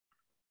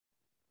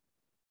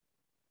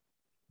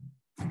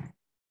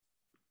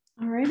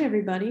right,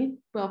 everybody,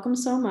 welcome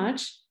so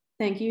much.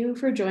 Thank you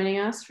for joining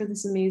us for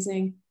this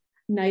amazing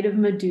night of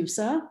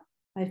Medusa.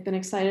 I've been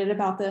excited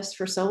about this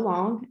for so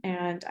long,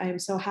 and I am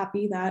so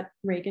happy that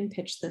Raegen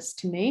pitched this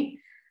to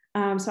me.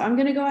 So I'm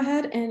going to go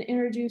ahead and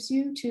introduce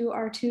you to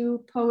our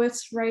two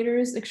poets,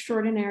 writers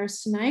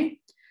extraordinaires tonight.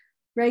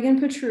 Raegen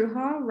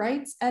Pietrucha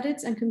writes,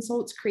 edits, and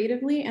consults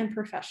creatively and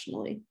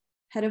professionally.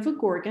 Head of a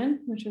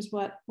Gorgon, which is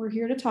what we're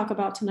here to talk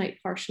about tonight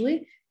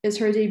partially, is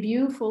her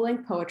debut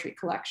full-length poetry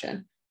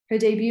collection. Her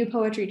debut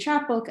poetry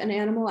chapbook, An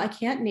Animal I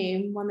Can't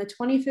Name, won the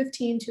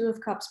 2015 Two of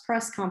Cups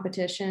press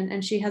competition,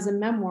 and she has a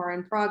memoir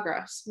in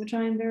progress, which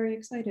I am very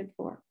excited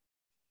for.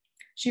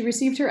 She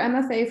received her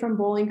MFA from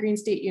Bowling Green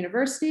State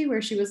University,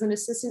 where she was an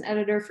assistant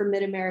editor for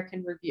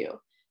Mid-American Review.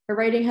 Her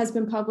writing has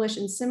been published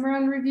in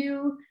Cimarron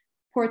Review,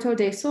 Porto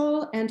de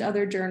Sol, and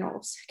other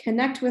journals.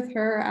 Connect with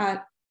her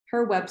at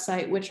her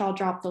website, which I'll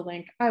drop the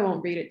link. I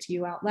won't read it to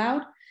you out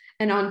loud.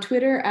 And on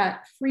Twitter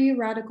at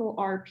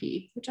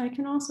FreeRadicalRP, which I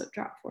can also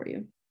drop for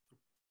you.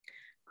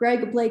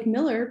 Greg Blake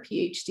Miller,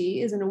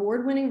 Ph.D., is an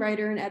award-winning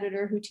writer and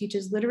editor who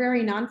teaches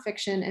literary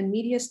nonfiction and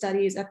media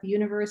studies at the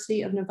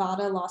University of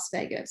Nevada, Las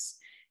Vegas.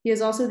 He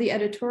is also the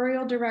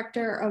editorial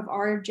director of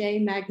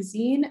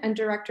rjmagazine and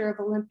director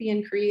of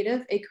Olympian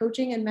Creative, a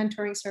coaching and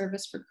mentoring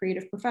service for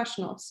creative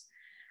professionals.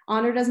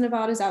 Honored as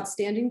Nevada's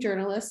outstanding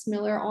journalist,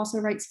 Miller also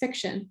writes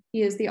fiction.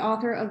 He is the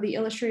author of the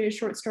illustrated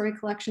short story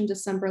collection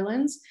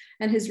Decemberlands,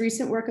 and his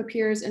recent work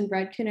appears in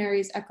Red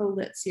Canary's Echo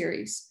Lit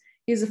series.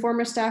 He is a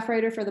former staff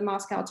writer for the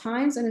Moscow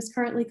Times and is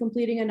currently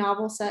completing a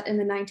novel set in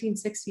the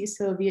 1960s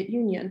Soviet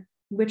Union,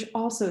 which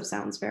also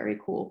sounds very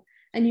cool.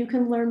 And you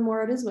can learn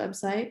more at his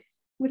website,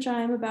 which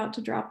I am about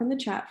to drop in the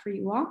chat for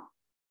you all.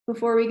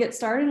 Before we get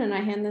started and I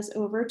hand this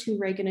over to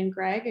Raegen and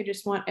Greg, I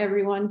just want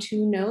everyone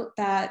to note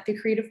that the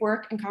creative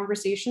work and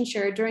conversation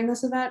shared during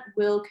this event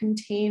will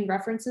contain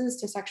references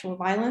to sexual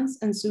violence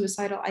and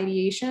suicidal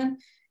ideation.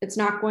 It's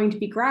not going to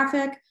be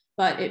graphic,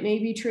 but it may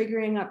be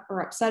triggering up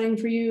or upsetting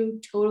for you.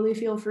 Totally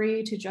feel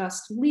free to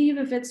just leave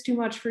if it's too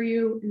much for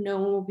you. No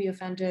one will be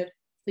offended.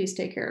 Please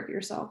take care of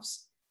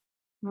yourselves.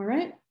 All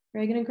right,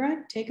 Raegen and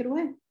Greg, take it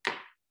away.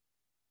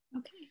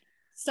 Okay.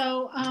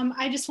 So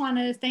I just want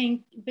to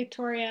thank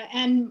Victoria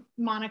and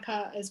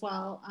Monica as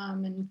well,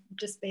 and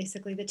just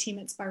basically the team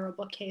at Spiral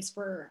Bookcase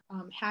for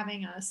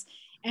having us,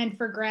 and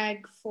for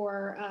Greg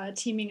for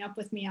teaming up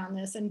with me on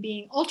this and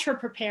being ultra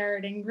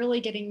prepared and really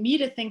getting me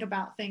to think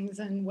about things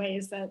in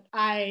ways that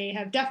I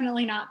have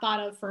definitely not thought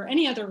of for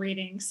any other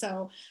reading.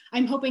 So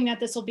I'm hoping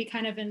that this will be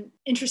kind of an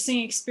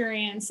interesting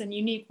experience and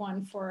unique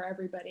one for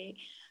everybody.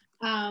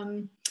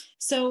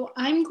 So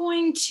I'm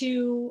going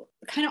to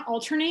kind of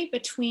alternate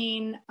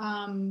between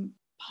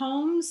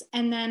poems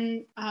and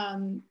then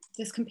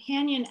this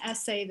companion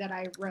essay that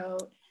I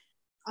wrote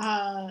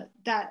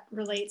that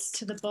relates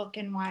to the book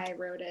and why I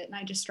wrote it. And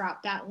I just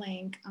dropped that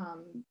link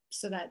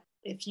so that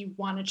if you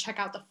want to check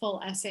out the full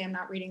essay, I'm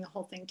not reading the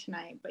whole thing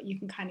tonight, but you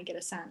can kind of get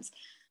a sense.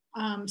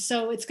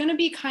 So it's going to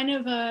be kind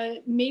of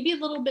a maybe a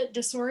little bit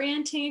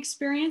disorienting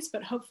experience,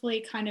 but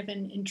hopefully kind of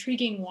an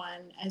intriguing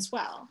one as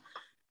well.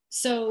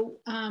 So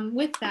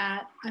with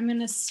that, I'm going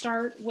to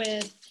start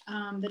with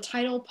the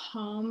title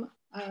poem.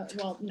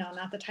 Well, no,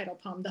 not the title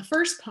poem. The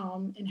first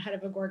poem in Head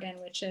of a Gorgon,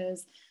 which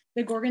is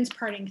The Gorgon's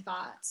Parting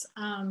Thoughts,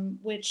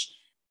 which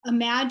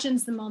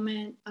imagines the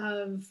moment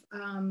of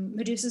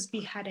Medusa's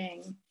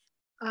beheading.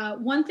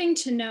 One thing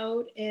to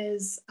note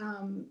is,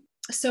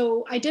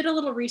 so I did a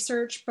little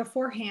research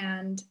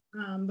beforehand,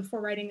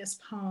 before writing this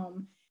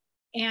poem,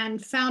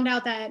 and found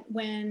out that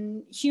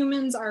when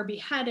humans are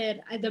beheaded,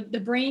 the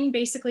brain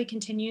basically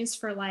continues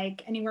for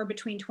like anywhere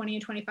between 20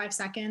 and 25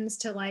 seconds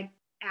to like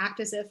act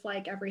as if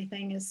like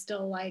everything is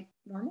still like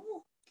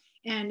normal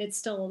and it's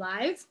still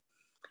alive.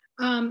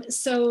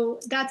 So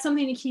that's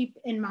something to keep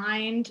in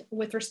mind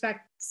with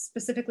respect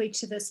specifically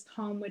to this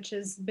poem, which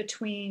is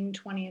between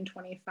 20 and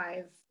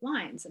 25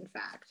 lines, in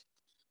fact.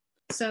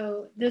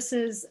 So this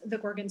is The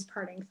Gorgon's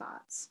Parting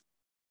Thoughts.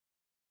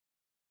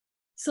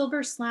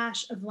 Silver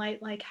slash of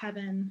light like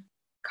heaven,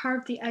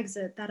 carved the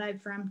exit that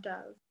I've dreamt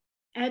of,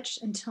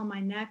 etched until my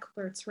neck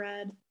blurts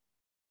red.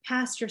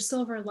 Past your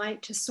silver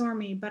light to soar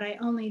me, but I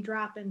only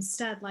drop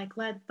instead like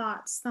lead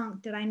thoughts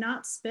sunk. Did I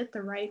not spit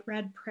the right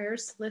red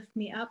prayers to lift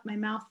me up? My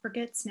mouth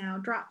forgets now,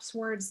 drops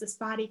words this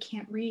body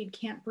can't read,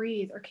 can't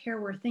breathe, or care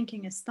where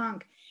thinking is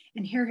thunk.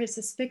 And here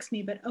his fix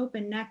me, but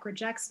open neck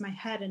rejects my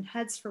head, and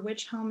heads for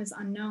which home is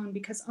unknown,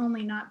 because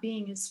only not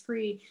being is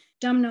free.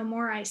 Dumb no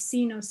more, I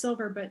see no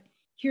silver, but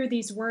hear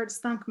these words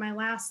thunk. My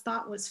last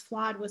thought was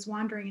flawed, was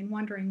wandering and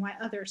wondering why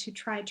others who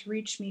tried to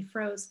reach me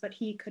froze, but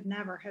he could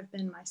never have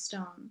been my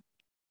stone.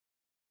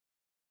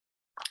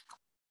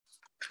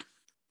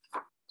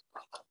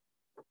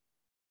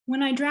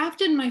 When I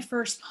drafted my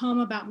first poem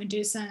about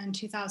Medusa in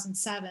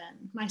 2007,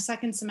 my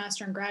second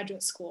semester in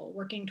graduate school,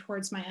 working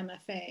towards my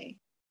MFA,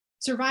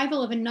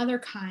 survival of another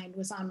kind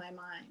was on my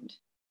mind.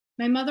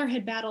 My mother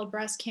had battled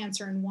breast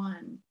cancer and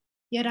won,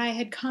 yet I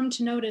had come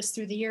to notice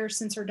through the years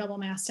since her double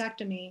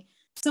mastectomy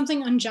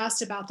something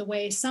unjust about the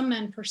way some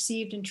men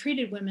perceived and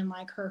treated women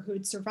like her who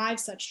had survived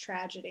such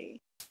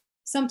tragedy.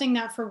 something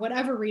that for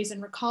whatever reason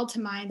recalled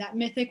to mind that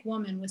mythic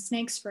woman with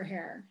snakes for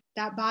hair,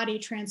 that body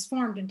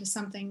transformed into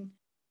something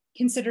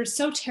considered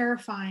so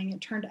terrifying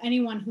it turned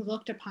anyone who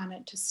looked upon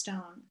it to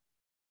stone.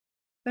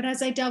 But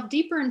as I delved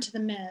deeper into the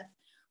myth,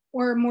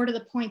 or more to the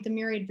point, the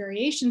myriad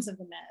variations of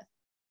the myth,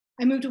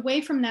 I moved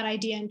away from that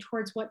idea and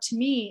towards what to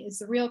me is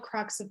the real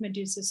crux of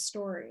Medusa's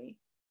story.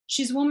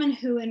 She's a woman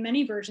who, in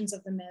many versions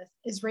of the myth,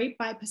 is raped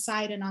by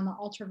Poseidon on the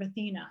altar of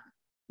Athena.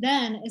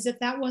 Then, as if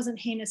that wasn't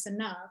heinous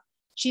enough,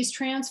 she's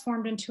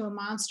transformed into a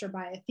monster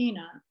by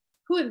Athena,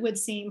 who it would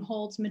seem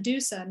holds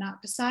Medusa,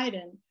 not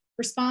Poseidon,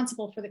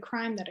 responsible for the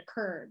crime that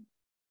occurred.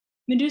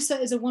 Medusa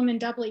is a woman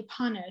doubly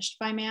punished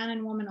by man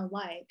and woman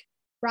alike,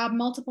 robbed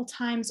multiple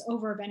times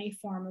over of any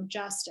form of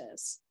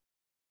justice.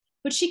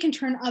 But she can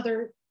turn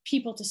other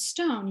people to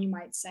stone, you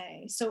might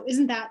say. So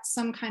isn't that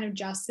some kind of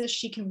justice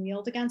she can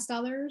wield against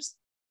others?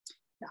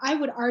 I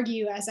would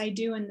argue, as I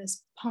do in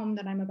this poem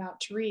that I'm about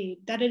to read,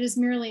 that it is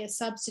merely a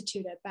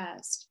substitute at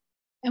best.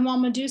 And while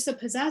Medusa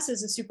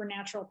possesses a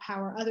supernatural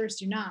power others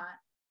do not,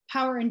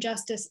 power and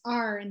justice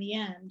are, in the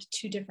end,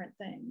 two different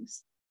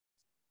things.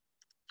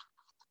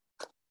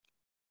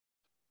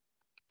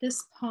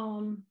 This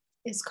poem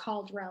is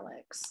called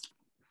Relics.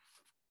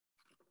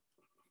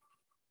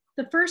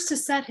 The first to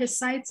set his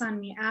sights on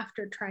me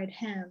after tried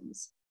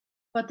hymns,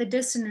 but the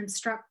dissonance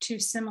struck too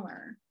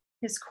similar.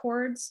 His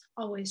chords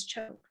always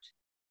choked.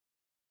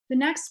 The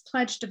next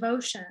pledged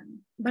devotion,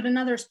 but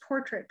another's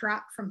portrait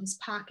dropped from his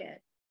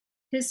pocket,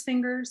 his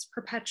fingers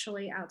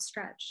perpetually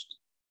outstretched.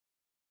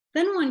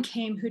 Then one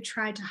came who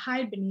tried to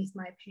hide beneath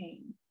my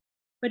pain,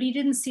 but he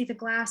didn't see the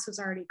glass was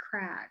already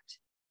cracked,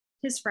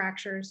 his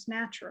fractures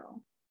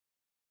natural.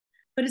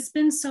 But it's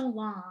been so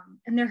long,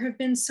 and there have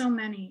been so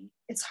many,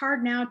 it's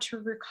hard now to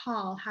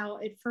recall how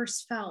it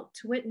first felt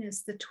to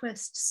witness the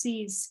twist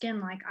seize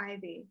skin like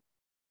ivy,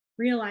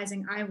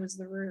 realizing I was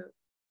the root.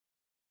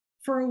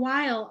 For a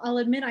while, I'll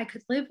admit I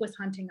could live with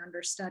hunting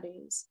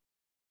understudies.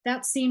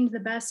 That seemed the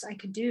best I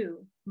could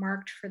do,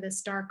 marked for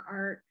this dark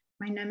art,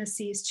 my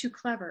nemesis too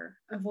clever,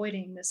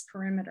 avoiding this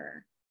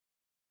perimeter.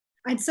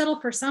 I'd settle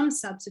for some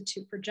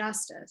substitute for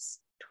justice,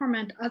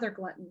 torment other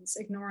gluttons,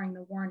 ignoring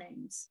the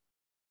warnings.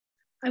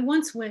 I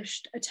once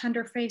wished a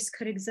tender face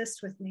could exist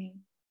with me,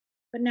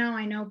 but now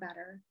I know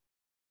better.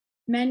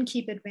 Men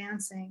keep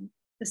advancing,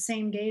 the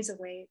same gaze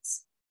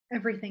awaits,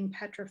 everything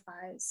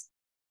petrifies.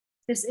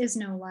 This is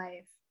no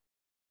life.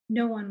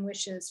 No one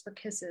wishes for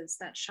kisses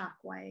that shock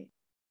white.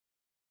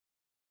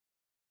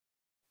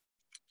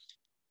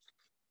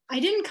 I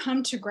didn't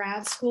come to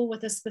grad school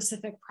with a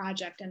specific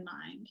project in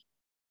mind.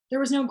 There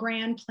was no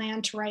grand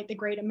plan to write the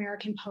Great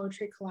American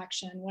Poetry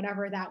Collection,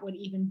 whatever that would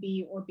even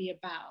be or be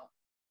about.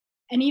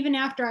 And even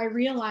after I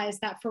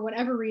realized that for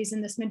whatever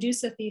reason, this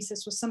Medusa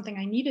thesis was something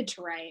I needed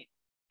to write,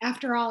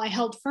 after all, I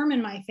held firm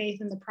in my faith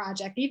in the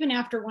project, even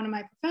after one of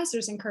my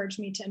professors encouraged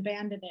me to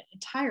abandon it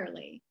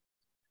entirely.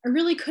 I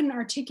really couldn't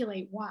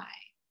articulate why.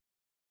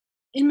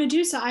 In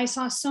Medusa, I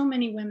saw so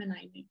many women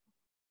I knew.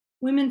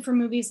 Women from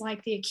movies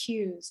like The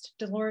Accused,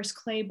 Dolores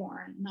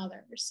Claiborne, and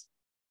others.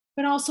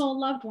 But also a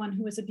loved one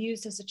who was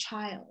abused as a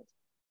child.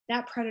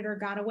 That predator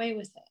got away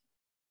with it.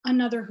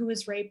 Another who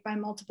was raped by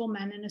multiple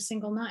men in a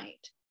single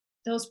night.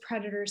 Those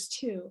predators,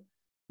 too,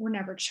 were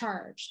never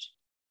charged.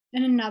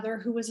 And another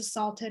who was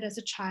assaulted as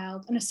a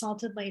child and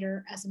assaulted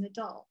later as an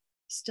adult.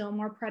 Still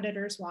more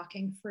predators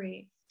walking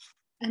free.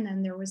 And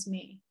then there was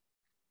me.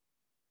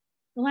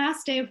 The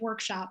last day of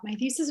workshop, my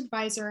thesis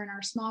advisor and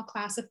our small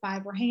class of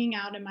 5 were hanging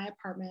out in my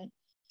apartment,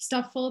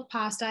 stuffed full of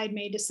pasta I'd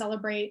made to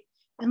celebrate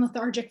and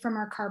lethargic from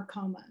our carb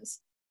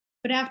comas.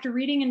 But after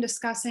reading and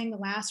discussing the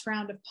last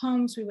round of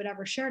poems we would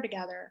ever share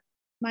together,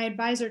 my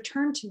advisor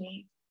turned to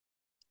me,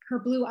 her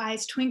blue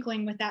eyes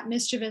twinkling with that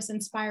mischievous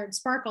inspired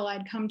sparkle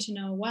I'd come to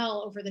know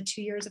well over the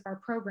 2 years of our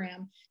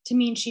program to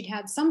mean she'd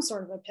had some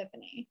sort of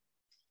epiphany.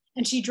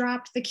 And she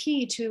dropped the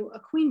key to a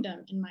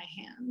queendom in my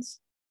hands.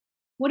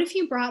 What if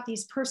you brought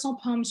these personal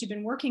poems you've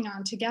been working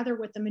on together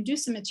with the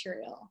Medusa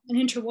material and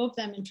interwove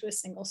them into a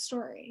single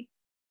story?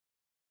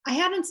 I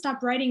hadn't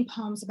stopped writing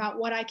poems about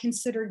what I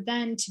considered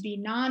then to be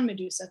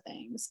non-Medusa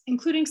things,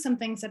 including some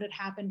things that had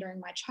happened during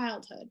my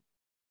childhood.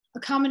 A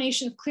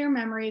combination of clear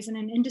memories and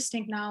an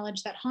indistinct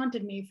knowledge that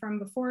haunted me from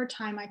before a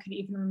time I could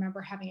even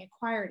remember having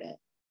acquired it.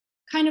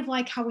 Kind of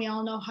like how we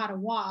all know how to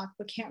walk,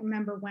 but can't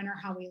remember when or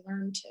how we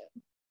learned to.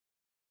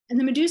 And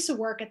the Medusa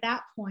work at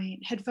that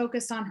point had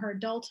focused on her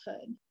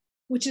adulthood,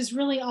 which is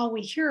really all we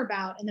hear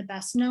about in the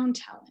best known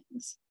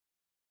tellings.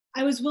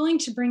 I was willing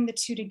to bring the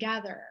two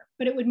together,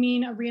 but it would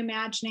mean a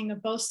reimagining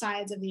of both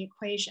sides of the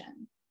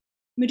equation.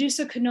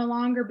 Medusa could no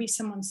longer be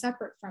someone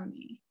separate from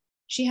me.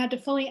 She had to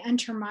fully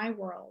enter my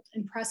world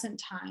in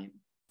present time.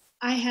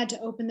 I had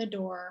to open the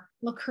door,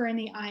 look her in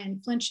the eye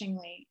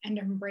unflinchingly, and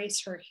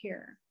embrace her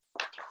here.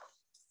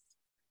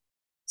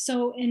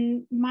 So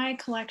in my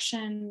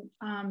collection,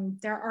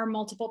 there are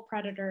multiple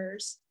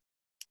predators,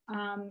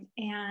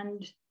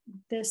 and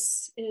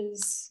this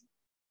is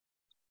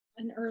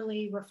an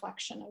early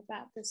reflection of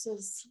that. This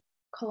is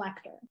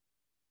Collector.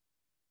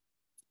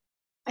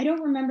 I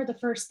don't remember the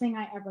first thing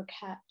I ever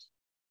kept.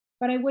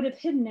 but I would have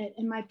hidden it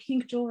in my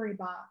pink jewelry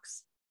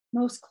box,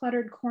 most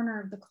cluttered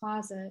corner of the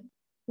closet,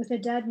 with a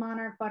dead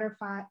monarch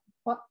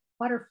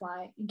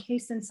butterfly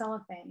encased in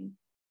cellophane,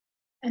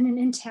 and an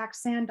intact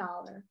sand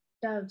dollar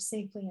dove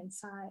safely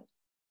inside.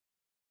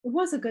 It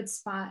was a good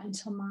spot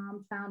until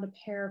Mom found a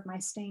pair of my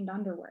stained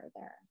underwear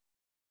there.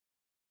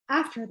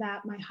 After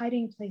that, my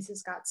hiding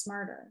places got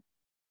smarter.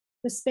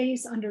 The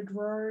space under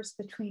drawers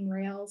between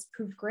rails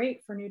proved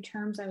great for new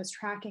terms I was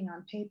tracking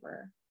on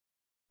paper.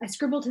 I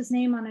scribbled his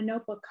name on a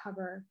notebook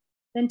cover,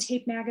 then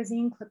taped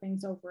magazine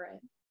clippings over it,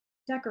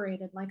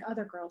 decorated like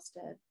other girls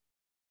did.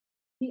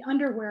 The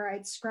underwear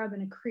I'd scrub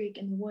in a creek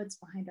in the woods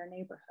behind our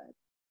neighborhood.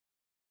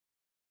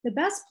 The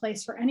best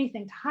place for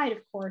anything to hide, of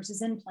course,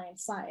 is in plain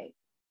sight.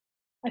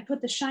 I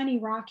put the shiny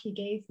rock he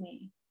gave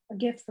me, a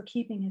gift for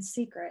keeping his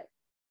secret,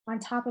 on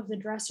top of the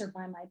dresser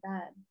by my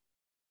bed.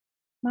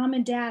 Mom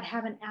and Dad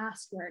haven't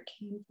asked where it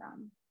came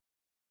from.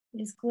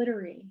 It is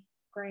glittery,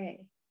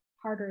 gray,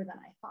 harder than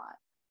I thought.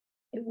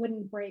 It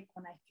wouldn't break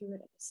when I threw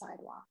it at the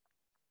sidewalk.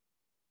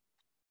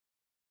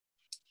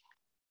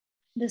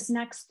 This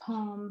next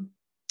poem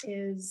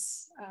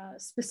is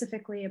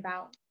specifically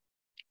about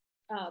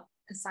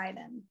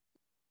Poseidon.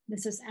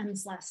 This is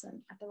M's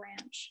lesson at the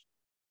ranch.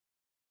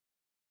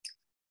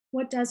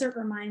 What desert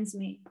reminds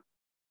me?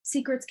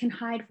 Secrets can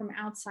hide from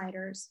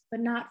outsiders, but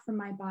not from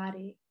my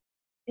body.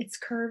 Its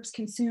curves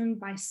consumed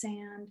by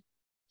sand,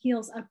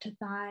 heels up to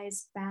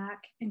thighs,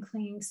 back, and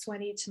clinging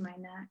sweaty to my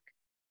neck.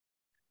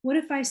 What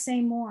if I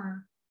say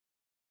more?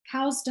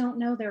 Cows don't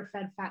know they're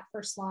fed fat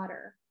for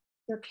slaughter.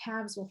 Their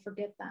calves will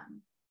forget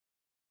them.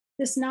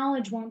 This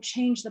knowledge won't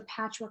change the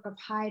patchwork of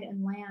hide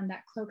and land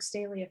that cloaks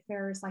daily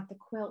affairs like the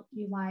quilt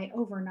you lie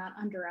over, not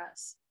under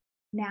us,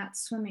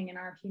 gnats swimming in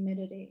our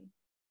humidity.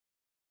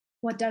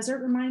 What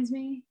desert reminds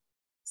me?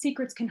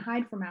 Secrets can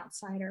hide from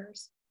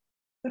outsiders,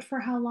 but for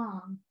how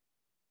long?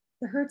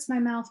 The hurts my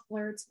mouth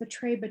blurts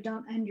betray but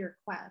don't end your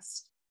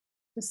quest.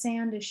 The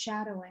sand is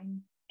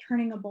shadowing,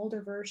 turning a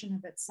bolder version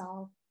of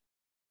itself.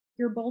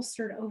 You're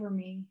bolstered over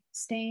me,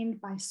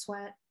 stained by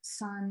sweat,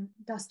 sun,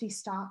 dusty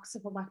stalks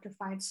of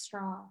electrified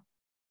straw.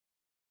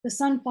 The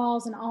sun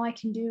falls and all I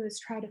can do is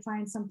try to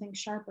find something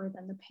sharper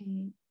than the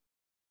pain.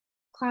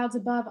 Clouds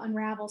above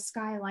unravel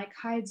sky like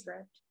hides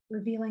ripped,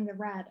 revealing the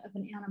red of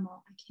an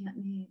animal I can't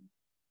name.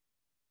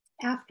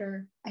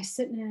 After, I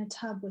sit in a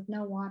tub with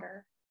no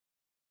water.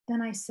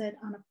 Then I sit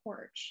on a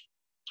porch.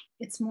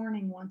 It's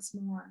morning once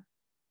more.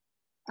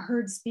 A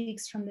herd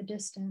speaks from the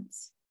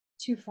distance,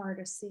 too far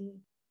to see.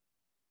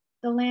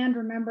 The land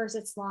remembers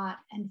its lot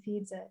and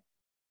feeds it.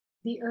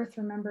 The earth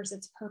remembers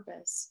its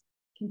purpose,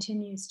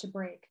 continues to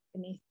break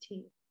beneath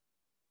teeth.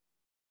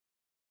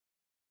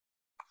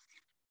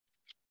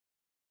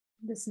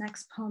 This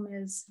next poem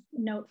is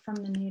Note from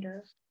the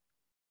Nadir.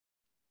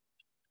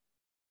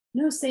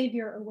 No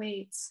savior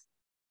awaits.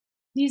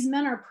 These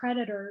men are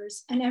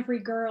predators, and every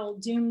girl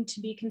doomed to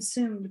be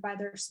consumed by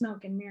their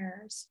smoke and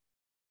mirrors.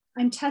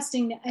 I'm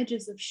testing the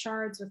edges of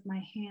shards with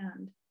my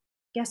hand,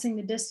 guessing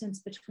the distance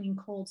between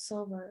cold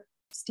silver,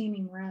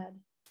 steaming red.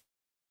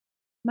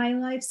 My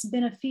life's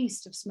been a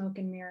feast of smoke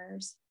and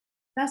mirrors.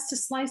 Best to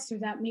slice through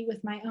that meat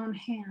with my own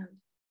hand,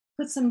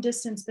 put some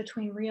distance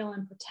between real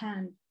and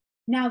pretend,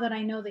 now that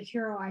I know the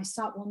hero I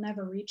sought will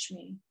never reach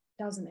me,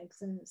 doesn't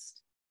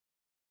exist.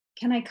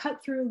 Can I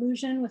cut through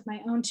illusion with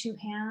my own two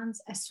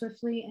hands as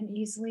swiftly and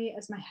easily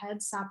as my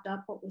head sopped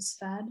up what was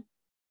fed?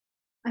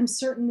 I'm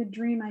certain the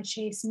dream I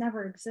chased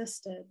never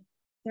existed.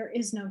 There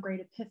is no great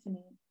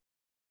epiphany.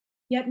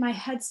 Yet my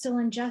head still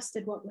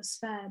ingested what was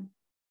fed.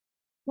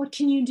 What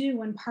can you do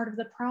when part of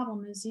the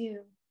problem is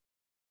you?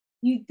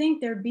 You'd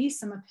think there'd be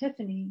some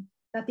epiphany,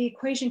 that the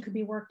equation could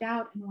be worked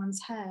out in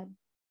one's head,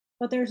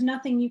 but there's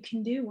nothing you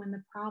can do when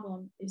the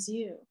problem is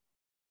you.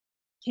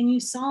 Can you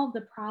solve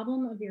the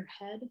problem of your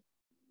head?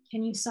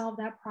 Can you solve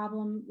that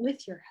problem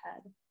with your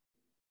head?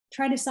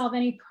 Try to solve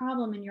any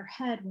problem in your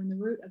head when the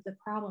root of the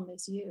problem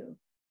is you.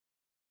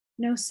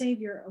 No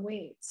savior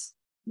awaits.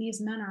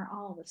 These men are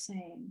all the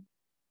same.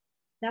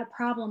 That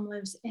problem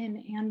lives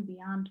in and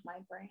beyond my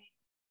brain.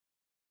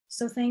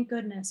 So thank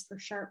goodness for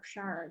sharp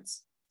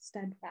shards,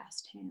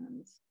 steadfast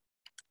hands.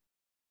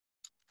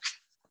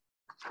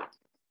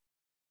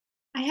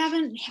 I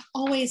haven't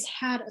always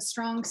had a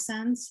strong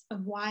sense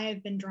of why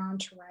I've been drawn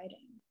to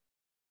writing.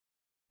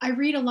 I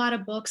read a lot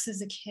of books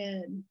as a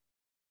kid.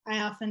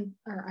 I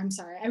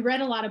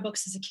read a lot of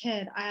books as a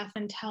kid. I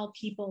often tell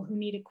people who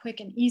need a quick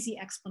and easy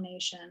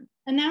explanation,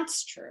 and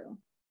that's true.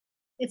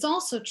 It's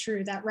also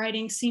true that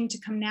writing seemed to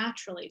come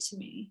naturally to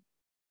me.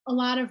 A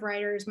lot of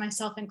writers,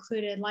 myself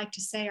included, like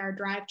to say our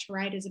drive to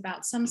write is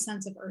about some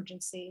sense of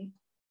urgency.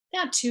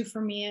 That too,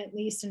 for me, at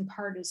least in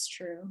part, is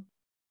true.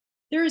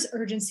 There is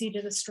urgency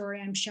to the story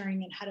I'm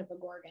sharing in Head of a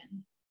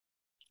Gorgon.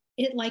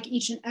 It, like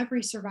each and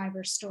every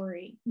survivor's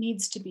story,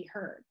 needs to be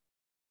heard.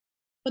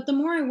 But the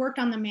more I worked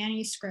on the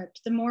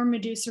manuscript, the more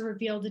Medusa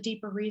revealed a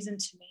deeper reason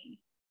to me.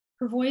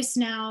 Her voice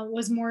now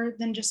was more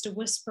than just a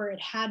whisper it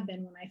had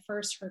been when I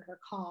first heard her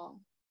call.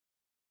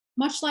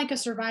 Much like a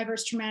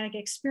survivor's traumatic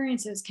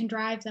experiences can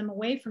drive them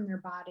away from their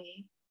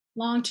body,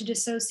 long to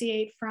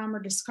dissociate from or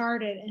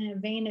discard it in a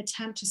vain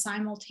attempt to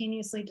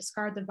simultaneously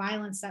discard the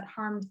violence that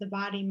harmed the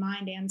body,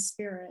 mind, and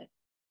spirit.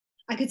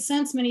 I could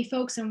sense many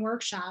folks in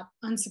workshop,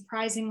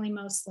 unsurprisingly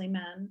mostly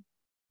men,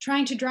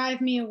 trying to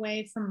drive me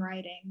away from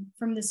writing,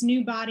 from this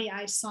new body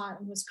I sought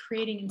and was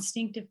creating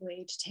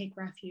instinctively to take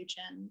refuge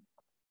in.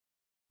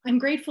 I'm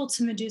grateful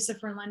to Medusa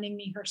for lending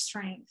me her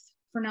strength,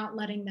 for not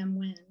letting them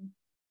win.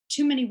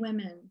 Too many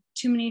women,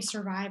 too many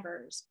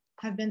survivors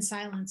have been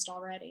silenced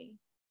already.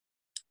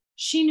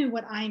 She knew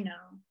what I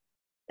know,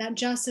 that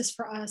justice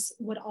for us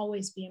would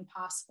always be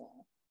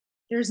impossible.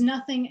 There's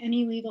nothing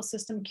any legal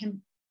system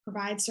can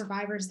provide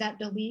survivors that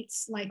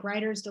deletes, like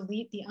writers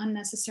delete the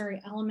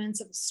unnecessary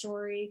elements of a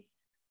story,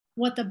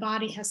 what the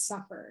body has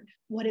suffered,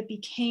 what it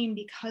became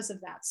because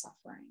of that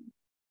suffering.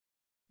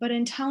 But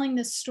in telling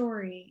this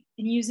story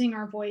and using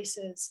our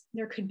voices,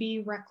 there could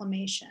be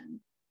reclamation.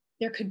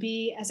 There could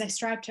be, as I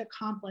strive to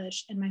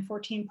accomplish in my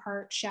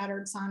 14-part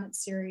Shattered Sonnet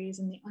series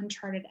in the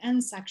Uncharted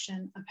End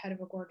section of Head of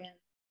a Gorgon,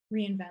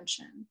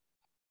 reinvention.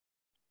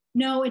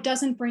 No, it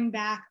doesn't bring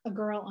back a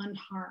girl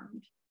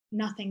unharmed.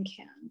 Nothing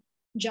can.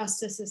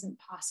 Justice isn't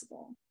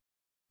possible.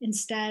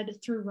 Instead,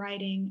 through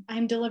writing, I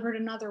am delivered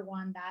another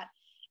one that,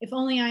 if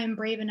only I am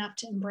brave enough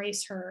to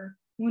embrace her,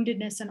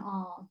 woundedness and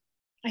all,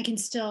 I can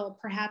still,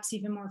 perhaps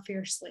even more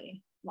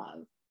fiercely,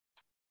 love.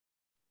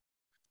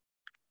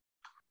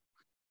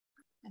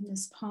 And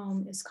this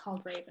poem is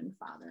called Raven,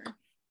 Father.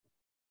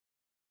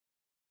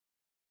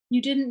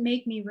 You didn't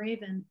make me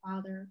raven,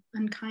 Father,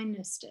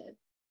 unkindness did.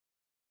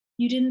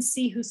 You didn't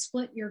see who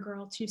split your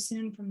girl too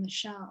soon from the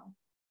shell,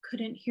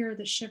 couldn't hear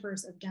the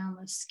shivers of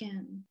downless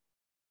skin.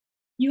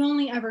 You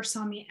only ever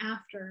saw me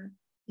after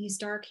these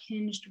dark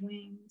hinged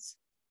wings.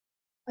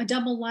 A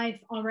double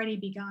life already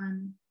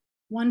begun,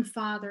 one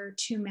father,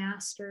 two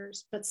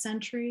masters, but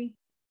sentry,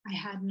 I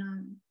had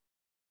none.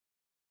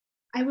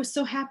 I was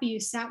so happy you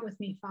sat with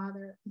me,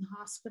 Father, in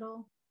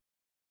hospital.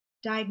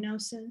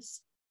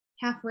 Diagnosis,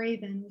 half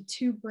raven with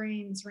two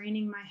brains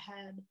raining my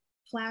head,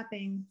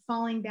 flapping,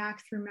 falling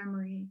back through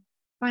memory,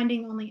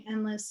 finding only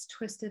endless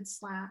twisted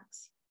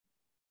slacks.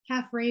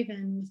 Half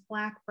raven with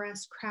black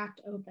breast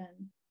cracked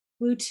open,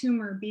 blue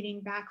tumor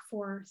beating back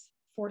forth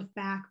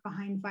back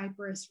behind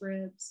viperous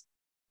ribs.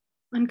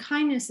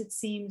 Unkindness, it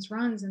seems,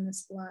 runs in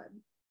this blood.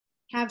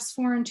 Halves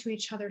foreign to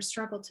each other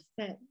struggle to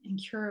fit,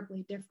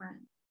 incurably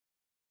different.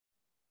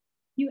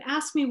 You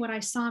asked me what I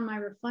saw in my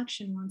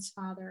reflection once,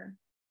 Father,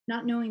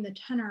 not knowing the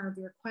tenor of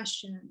your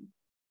question.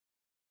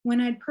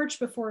 When I'd perched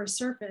before a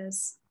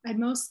surface, I'd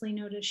mostly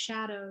noticed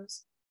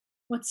shadows,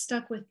 what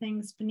stuck with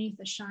things beneath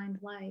a shined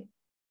light.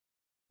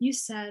 You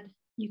said,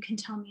 you can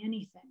tell me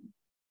anything.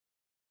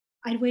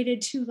 I'd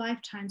waited 2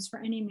 lifetimes for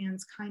any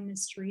man's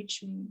kindness to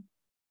reach me,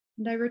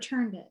 and I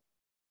returned it,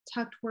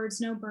 tucked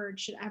words no bird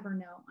should ever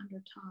know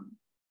under tongue.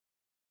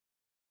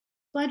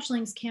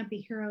 Fledglings can't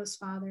be heroes,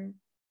 Father.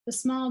 The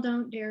small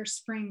don't dare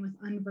spring with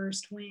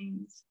unversed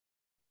wings.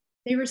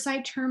 They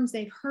recite terms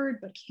they've heard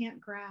but can't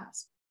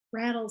grasp,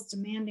 rattles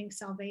demanding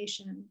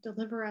salvation,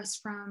 deliver us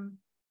from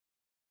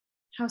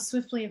how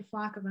swiftly a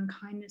flock of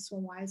unkindness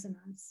will wizen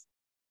us.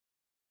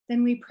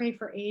 Then we pray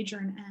for age or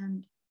an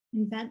end,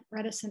 invent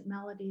reticent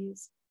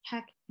melodies,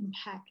 peck and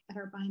peck at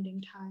our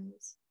binding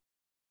ties.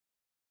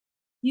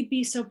 You'd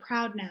be so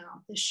proud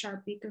now, this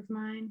sharp beak of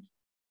mine.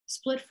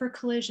 Split for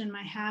collision,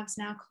 my halves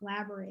now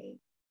collaborate,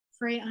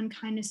 fray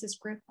unkindness's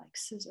grip like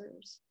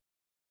scissors.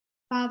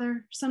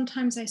 Father,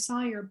 sometimes I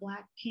saw your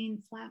black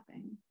pain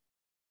flapping,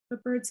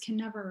 but birds can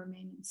never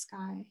remain in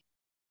sky.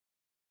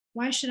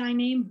 Why should I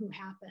name who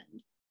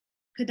happened?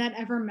 Could that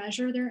ever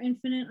measure their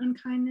infinite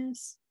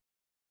unkindness?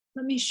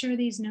 Let me share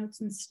these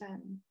notes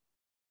instead.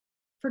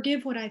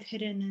 Forgive what I've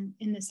hidden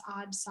in this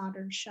odd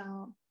soldered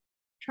shell.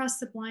 Trust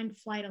the blind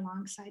flight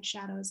alongside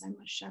shadows I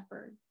must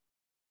shepherd.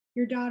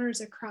 Your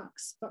daughter's a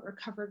crux, but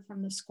recovered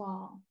from the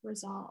squall,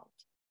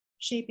 resolved,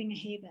 shaping a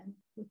haven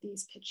with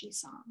these pitchy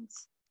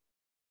songs.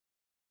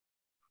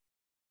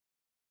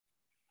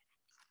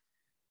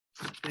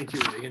 Thank you,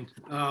 Raegen.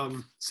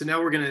 So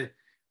now we're going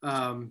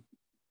to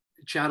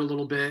chat a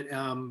little bit.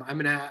 I'm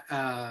going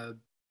to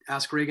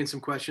ask Raegen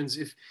some questions.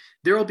 If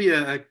there will be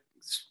a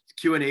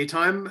Q&A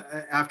time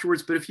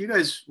afterwards, but if you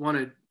guys want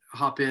to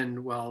hop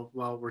in while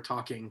we're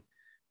talking,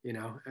 you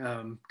know,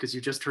 because you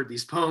just heard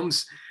these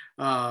poems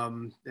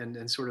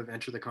and sort of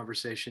enter the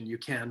conversation, you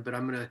can, but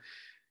I'm going to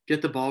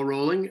get the ball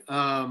rolling.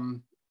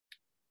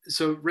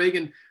 So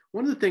Raegen,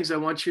 one of the things I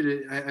want you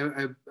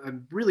to,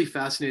 I'm really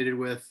fascinated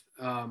with,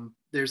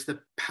 there's the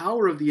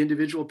power of the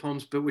individual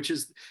poems, but which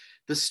is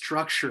the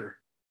structure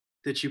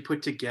that you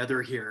put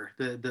together here,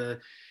 the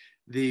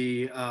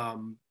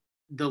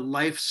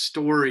life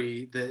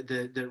story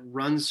that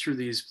runs through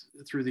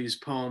these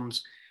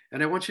poems.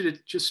 And I want you to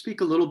just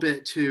speak a little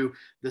bit to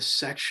the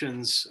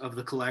sections of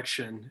the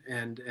collection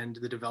and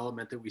the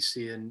development that we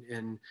see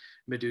in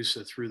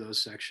Medusa through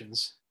those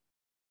sections.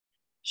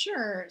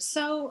 Sure.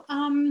 So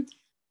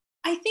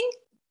I think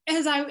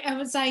as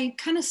I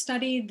kind of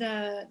studied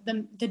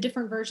the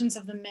different versions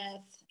of the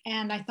myth,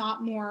 and I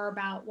thought more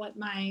about what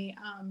my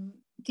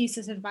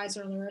thesis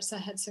advisor Larissa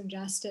had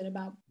suggested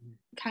about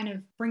kind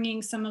of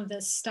bringing some of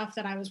this stuff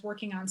that I was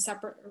working on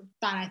separate, or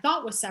that I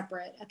thought was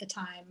separate at the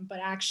time, but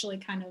actually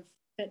kind of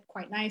fit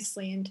quite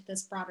nicely into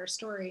this broader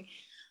story.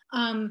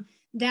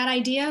 That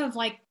idea of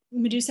like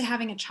Medusa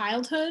having a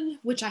childhood,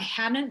 which I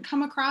hadn't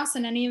come across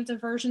in any of the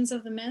versions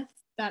of the myth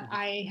that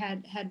I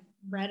had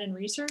read and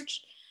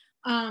researched,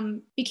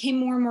 became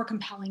more and more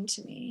compelling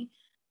to me.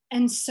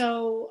 And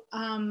so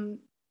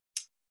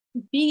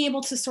being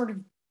able to sort of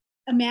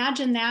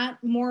imagine that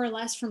more or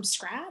less from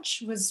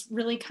scratch was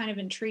really kind of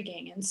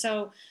intriguing. And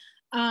so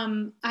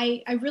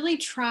I really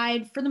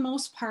tried, for the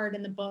most part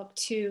in the book,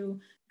 to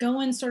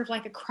go in sort of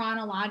like a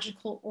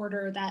chronological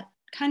order that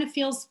kind of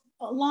feels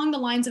along the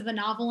lines of a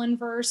novel in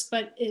verse,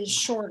 but is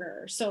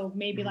shorter. So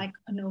maybe like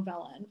a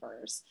novella in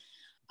verse.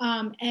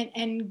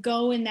 And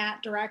go in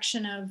that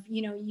direction of,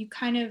 you know, you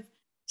kind of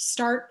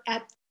start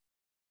at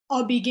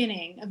a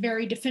beginning, a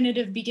very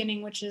definitive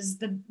beginning, which is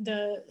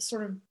the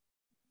sort of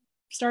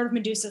start of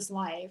Medusa's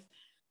life.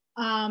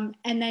 And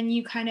then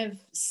you kind of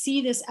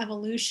see this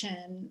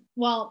evolution.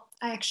 Well,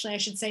 actually, I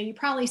should say you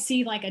probably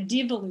see like a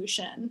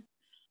devolution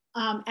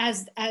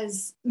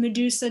as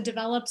Medusa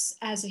develops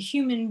as a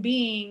human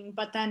being,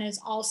 but then is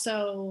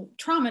also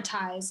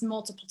traumatized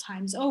multiple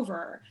times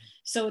over.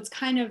 So it's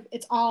kind of,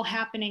 it's all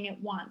happening at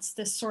once.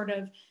 This sort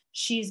of,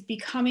 she's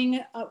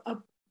becoming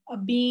a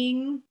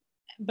being,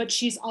 but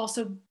she's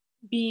also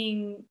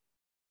being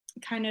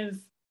kind of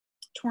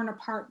torn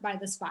apart by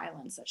this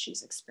violence that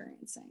she's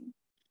experiencing.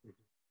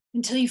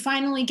 Until you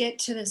finally get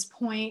to this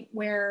point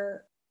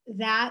where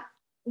that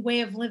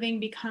way of living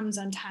becomes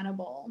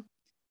untenable.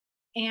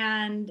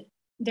 And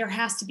there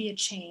has to be a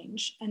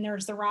change. And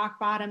there's the rock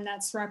bottom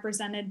that's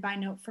represented by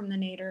Note from the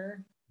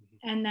Nadir.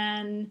 And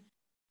then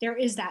there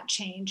is that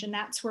change. And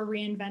that's where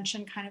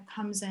reinvention kind of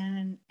comes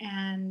in.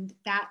 And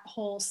that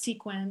whole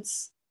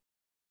sequence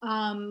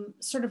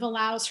sort of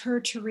allows her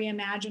to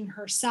reimagine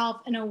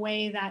herself in a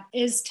way that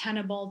is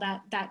tenable,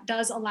 that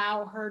does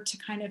allow her to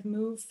kind of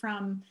move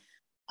from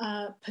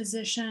a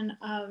position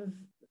of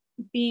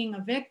being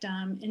a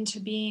victim into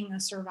being a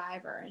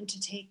survivor, into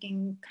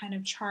taking kind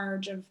of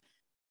charge of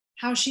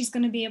how she's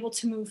going to be able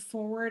to move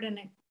forward and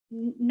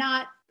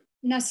not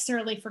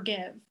necessarily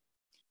forgive.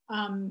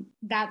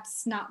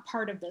 That's not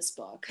part of this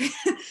book.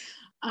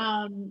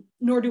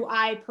 Nor do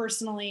I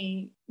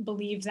personally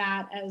believe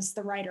that as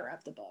the writer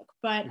of the book,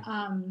 but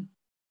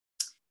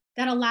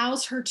that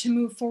allows her to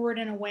move forward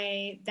in a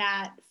way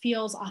that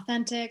feels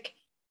authentic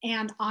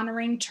and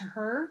honoring to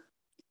her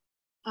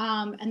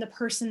and the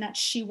person that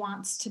she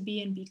wants to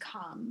be and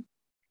become.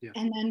 Yeah.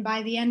 And then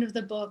by the end of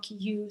the book,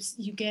 you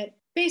get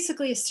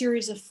basically a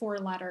series of 4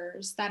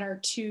 letters that are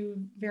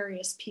to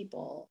various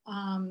people,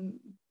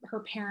 her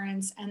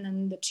parents, and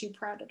then the 2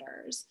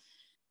 predators,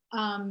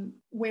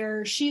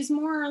 where she's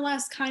more or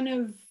less kind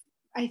of,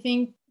 I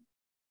think,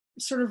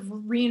 sort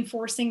of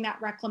reinforcing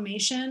that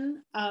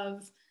reclamation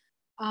of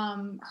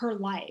her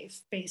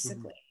life,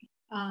 basically,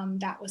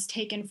 that was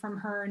taken from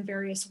her in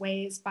various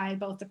ways by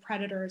both the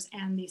predators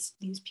and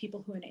these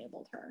people who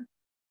enabled her,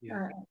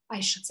 or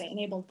I should say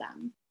enabled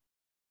them.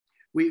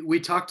 We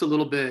talked a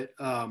little bit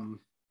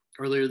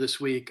earlier this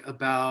week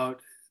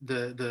about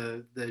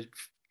the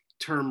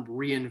term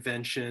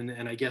reinvention,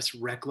 and I guess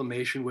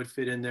reclamation would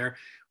fit in there,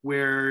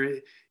 where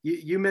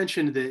you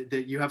mentioned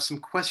that you have some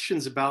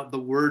questions about the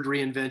word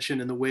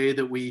reinvention and the way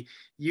that we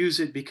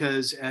use it,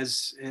 because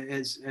as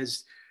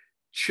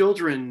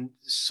children,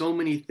 so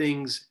many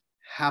things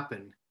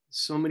happen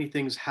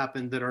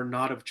that are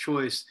not of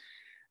choice,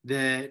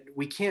 that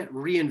we can't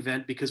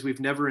reinvent because we've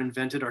never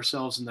invented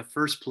ourselves in the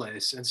first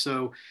place. And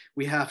so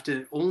we have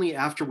to, only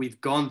after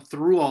we've gone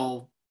through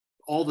all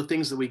the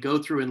things that we go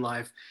through in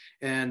life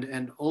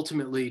and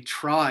ultimately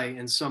try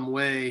in some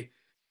way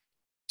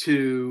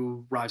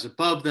to rise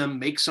above them,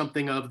 make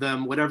something of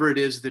them, whatever it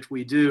is that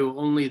we do,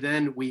 only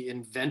then we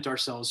invent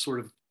ourselves sort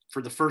of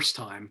for the first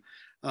time.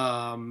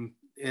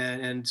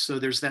 And so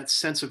there's that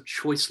sense of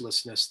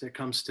choicelessness that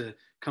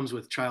comes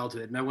with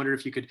childhood. And I wonder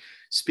if you could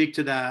speak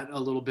to that a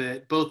little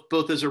bit,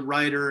 both as a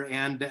writer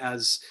and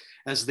as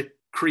the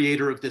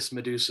creator of this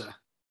Medusa.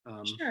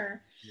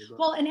 Sure.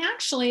 Well, and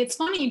actually it's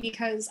funny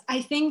because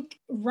I think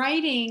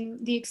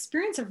the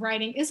experience of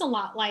writing is a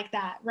lot like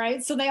that,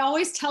 right? So they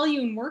always tell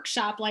you in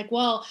workshop, like,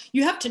 well,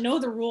 you have to know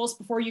the rules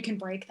before you can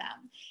break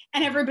them.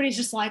 And everybody's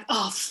just like,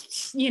 oh,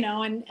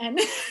 and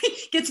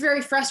gets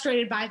very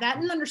frustrated by that,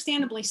 and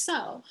understandably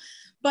so.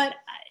 But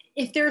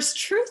if there's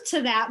truth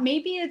to that,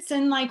 maybe it's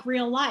in like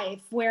real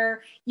life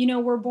where,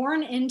 we're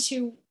born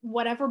into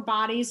whatever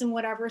bodies and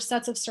whatever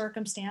sets of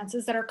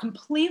circumstances that are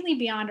completely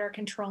beyond our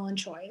control and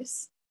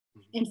choice.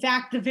 In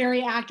fact, the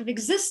very act of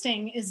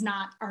existing is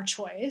not our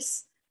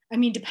choice. I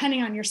mean,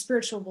 depending on your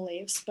spiritual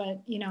beliefs,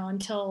 but,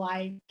 until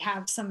I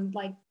have some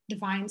like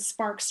divine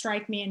spark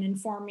strike me and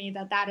inform me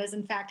that that is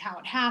in fact how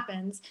it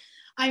happens,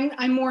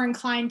 I'm more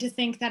inclined to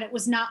think that it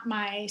was not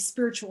my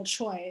spiritual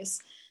choice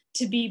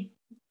to be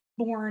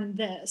born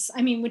this.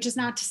 I mean, which is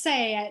not to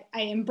say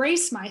I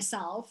embrace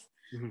myself,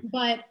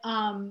 but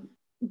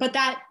but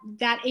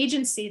that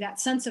agency, that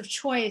sense of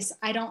choice,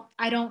 I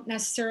don't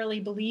necessarily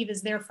believe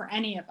is there for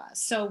any of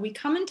us. So we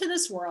come into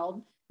this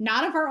world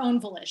not of our own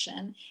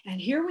volition, and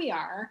here we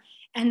are.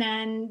 And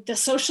then the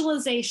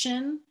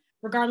socialization,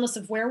 regardless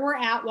of where we're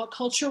at, what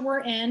culture we're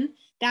in,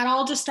 that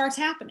all just starts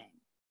happening.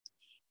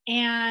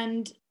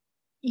 And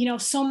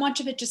so much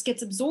of it just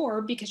gets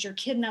absorbed because you're a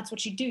kid and that's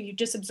what you do. You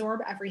just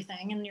absorb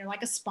everything and you're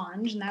like a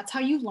sponge, and that's how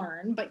you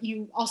learn. But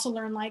you also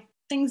learn like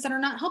things that are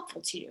not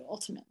helpful to you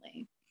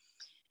ultimately.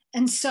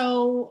 And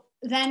so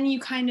then you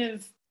kind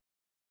of,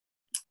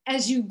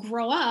 as you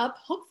grow up,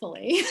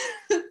 hopefully,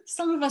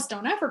 some of us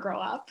don't ever grow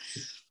up,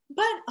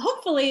 but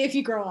hopefully if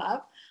you grow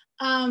up,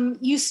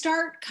 you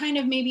start kind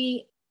of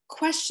maybe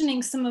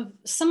questioning some of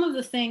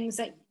the things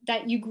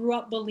that you grew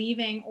up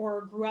believing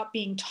or grew up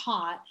being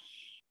taught,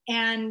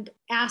 and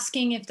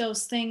asking if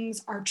those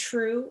things are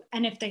true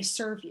and if they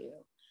serve you.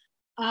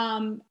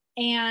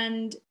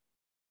 And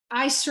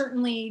I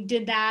certainly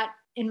did that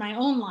in my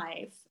own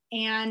life,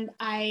 and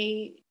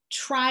I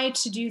try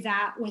to do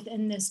that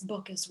within this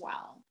book as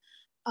well.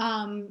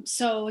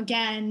 So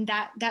again,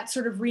 that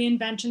sort of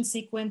reinvention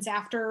sequence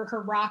after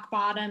her rock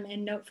bottom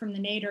and Note from the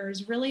Nadir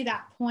is really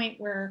that point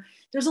where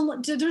there's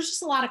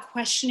just a lot of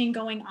questioning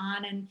going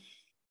on,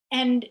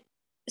 and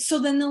so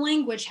then the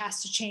language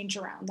has to change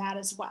around that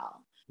as well.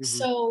 Mm-hmm.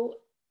 So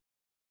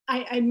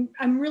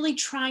I'm really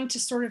trying to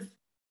sort of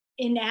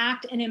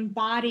enact and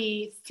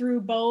embody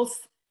through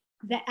both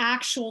the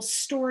actual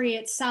story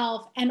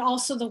itself and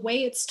also the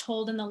way it's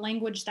told and the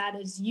language that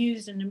is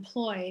used and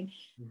employed,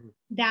 mm-hmm.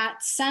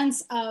 that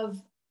sense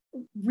of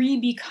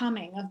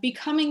re-becoming, of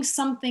becoming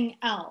something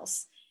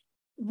else,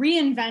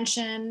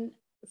 reinvention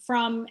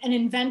from an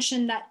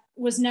invention that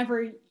was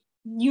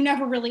you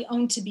never really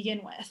owned to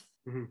begin with,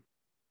 mm-hmm.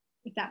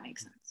 if that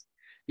makes sense.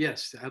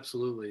 Yes,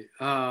 absolutely.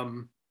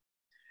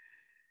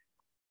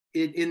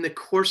 In the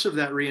course of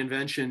that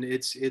reinvention,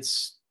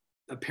 it's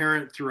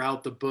apparent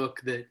throughout the book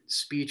that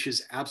speech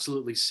is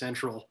absolutely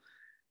central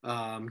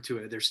to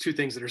it. There's two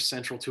things that are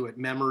central to it: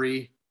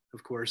 memory,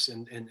 of course,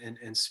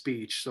 and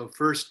speech. So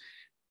first,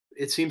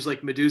 it seems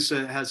like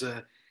Medusa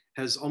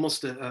has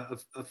almost a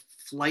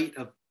flight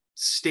of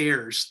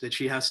stairs that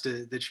she has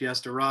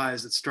to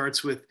rise. It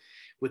starts with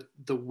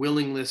the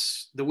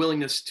willingness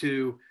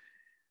to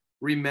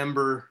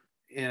remember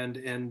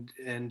and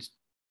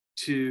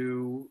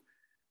to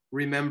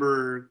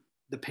remember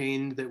the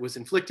pain that was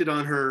inflicted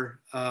on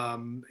her,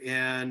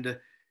 and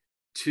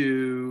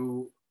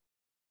to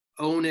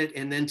own it,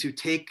 and then to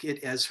take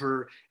it as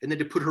her, and then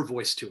to put her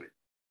voice to it.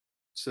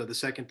 So the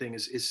second thing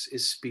is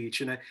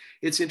speech. And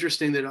it's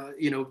interesting that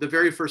the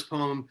very first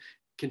poem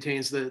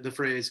contains the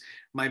phrase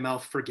 "my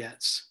mouth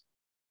forgets,"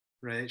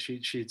 right?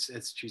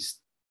 She's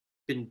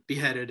been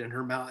beheaded, and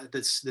her mouth,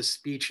 this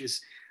speech is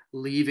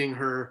leaving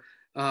her.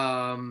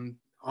 In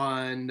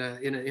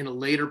a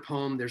later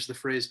poem, there's the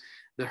phrase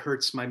 "the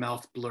hurts my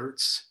mouth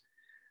blurts,"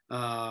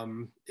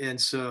 and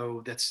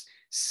so that's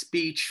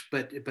speech,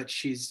 but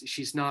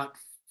she's not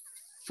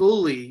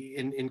fully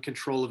in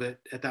control of it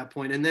at that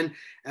point. And then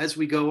as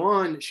we go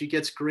on, she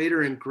gets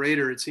greater and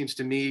greater, it seems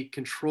to me,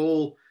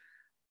 control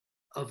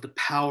of the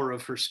power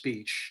of her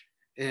speech.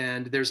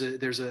 And there's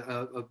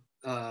a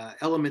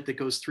element that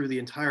goes through the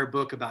entire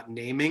book about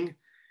naming.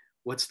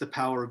 What's the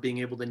power of being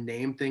able to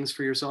name things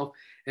for yourself?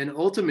 And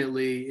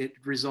ultimately, it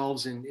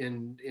resolves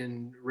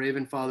in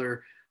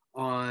Ravenfather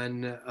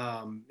on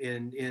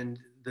in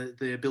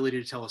the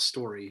ability to tell a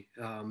story.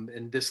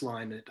 And this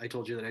line that I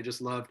told you that I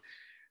just loved,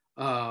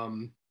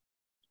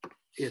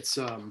 it's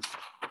a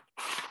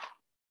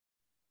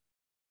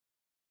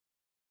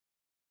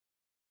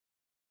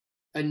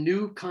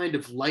new kind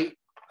of light.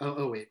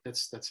 Oh wait,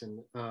 that's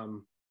in.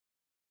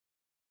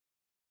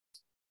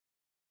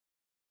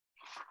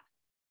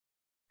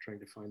 Trying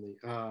to find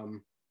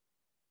the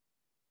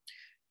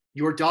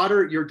your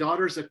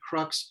daughter's a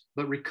crux,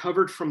 but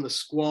recovered from the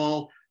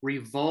squall,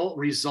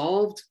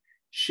 resolved,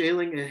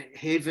 shailing a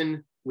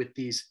haven with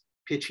these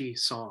pitchy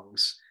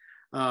songs.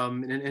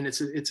 And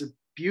it's a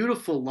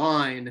beautiful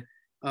line,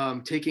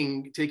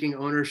 taking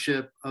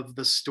ownership of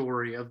the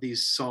story of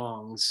these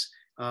songs,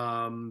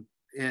 and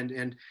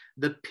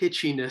the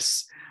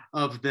pitchiness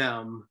of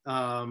them,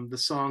 the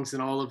songs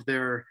and all of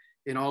their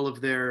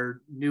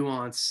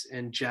nuance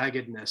and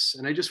jaggedness.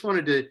 And I just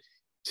wanted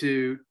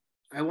to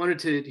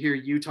hear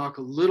you talk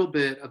a little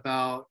bit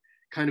about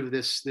kind of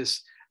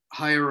this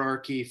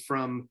hierarchy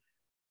from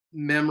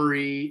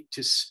memory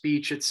to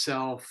speech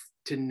itself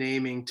to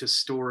naming to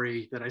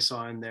story that I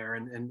saw in there,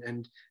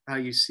 and how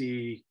you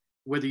see,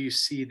 whether you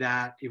see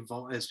that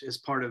evolve as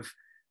part of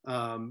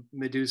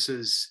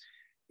Medusa's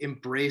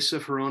embrace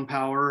of her own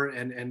power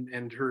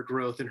and her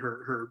growth and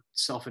her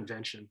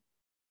self-invention.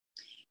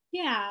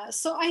 Yeah,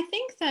 so I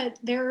think that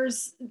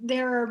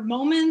there are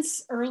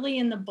moments early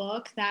in the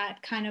book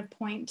that kind of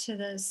point to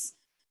this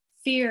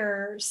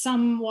fear,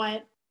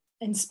 somewhat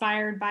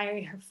inspired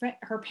by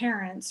her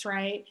parents,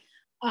 right?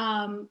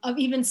 of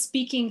even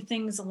speaking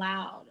things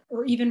aloud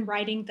or even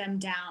writing them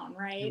down,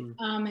 right?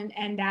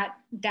 And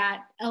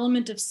that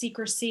element of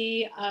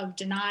secrecy, of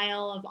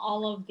denial, of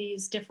all of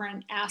these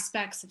different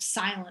aspects of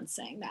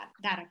silencing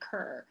that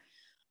occur.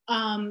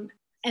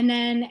 And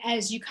then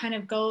as you kind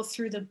of go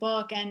through the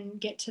book and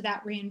get to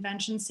that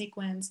reinvention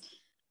sequence,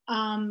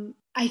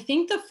 I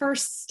think the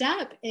first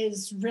step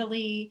is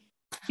really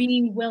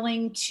being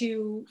willing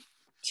to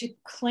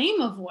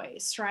claim a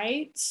voice,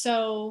 right?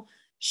 So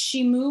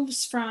she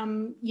moves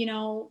from, you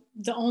know,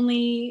 the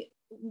only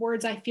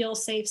words I feel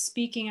safe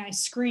speaking, I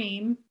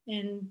scream,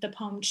 in the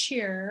poem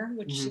Cheer,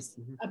 which is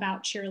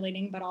about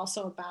cheerleading, but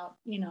also about,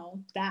 you know,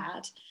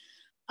 that,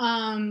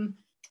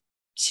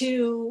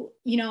 to,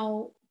 you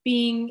know,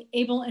 being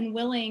able and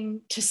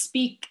willing to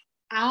speak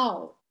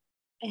out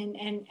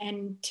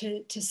and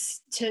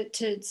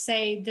to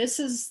say, this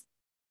is,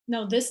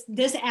 no, this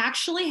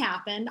actually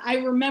happened. I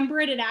remember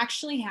it, it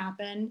actually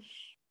happened.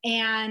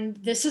 And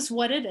this is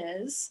what it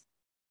is.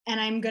 And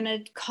I'm going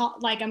to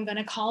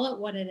call it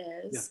what it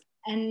is.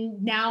 Yeah.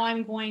 And now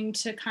I'm going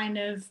to kind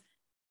of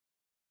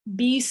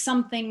be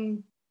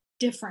something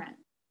different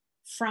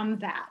from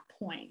that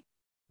point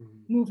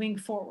moving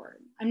forward.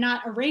 I'm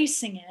not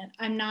erasing it.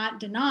 I'm not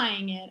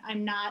denying it.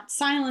 I'm not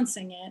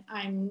silencing it.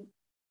 I'm,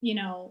 you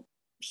know,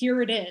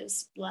 here it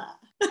is, blah.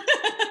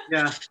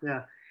 Yeah.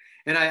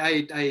 And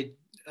I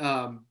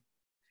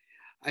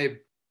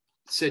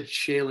said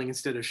shaling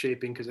instead of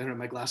shaping because I don't have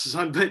my glasses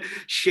on, but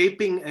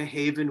shaping a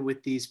haven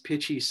with these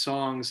pitchy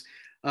songs.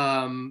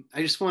 I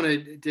just want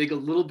to dig a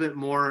little bit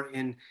more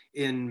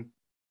into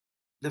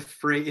the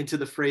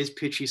phrase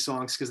pitchy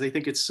songs, because I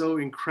think it's so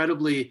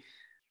incredibly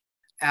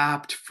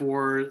apt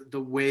for the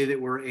way that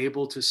we're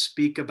able to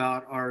speak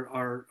about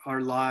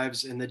our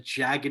lives and the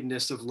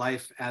jaggedness of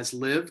life as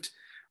lived,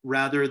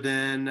 rather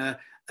than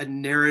a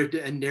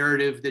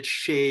narrative that's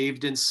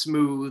shaved and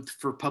smooth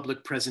for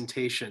public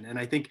presentation. And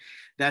I think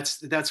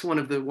that's one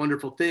of the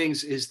wonderful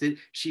things, is that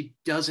she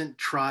doesn't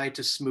try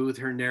to smooth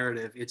her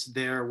narrative. It's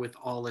there with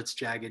all its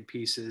jagged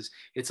pieces.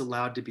 It's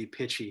allowed to be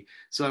pitchy.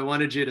 So I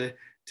wanted you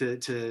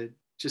to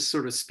just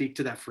sort of speak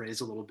to that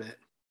phrase a little bit.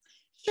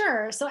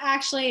 Sure. So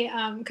actually,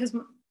 because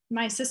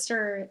my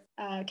sister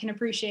can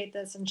appreciate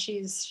this, and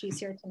she's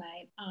here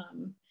tonight,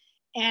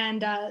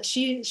 and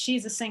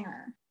she's a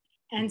singer,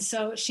 and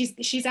so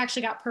she's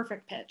actually got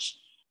perfect pitch,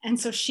 and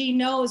so she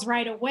knows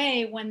right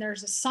away when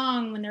there's a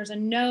song, when there's a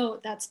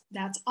note that's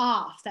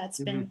off, that's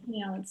been,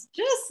 you know, it's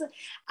just,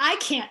 I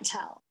can't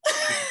tell.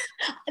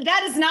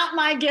 That is not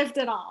my gift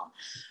at all,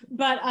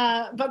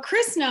 but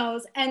Chris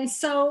knows, and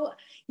so,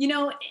 you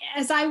know,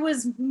 as I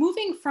was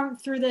moving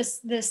through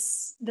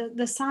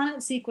the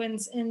sonnet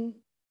sequence in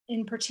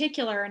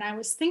particular, and I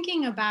was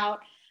thinking about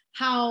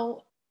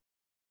how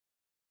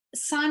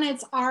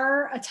sonnets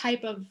are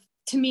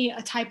to me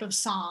a type of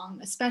song,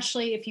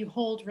 especially if you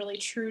hold really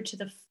true to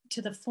the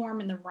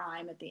form and the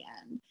rhyme at the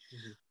end,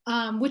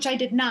 which I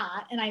did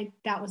not, and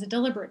that was a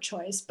deliberate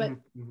choice. But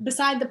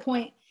beside the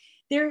point,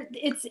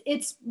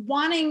 it's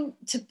wanting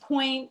to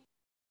point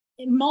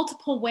in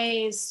multiple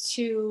ways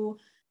to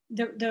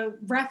the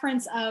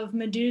reference of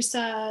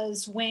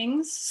Medusa's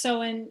wings.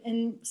 So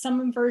in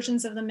some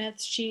versions of the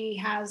myth, she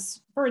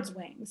has birds'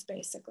 wings,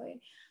 basically.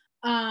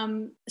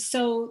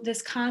 So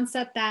this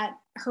concept that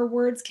her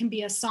words can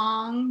be a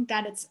song,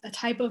 that it's a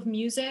type of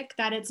music,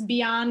 that it's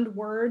beyond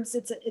words,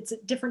 it's a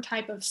different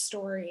type of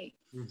story.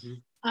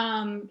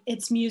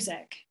 It's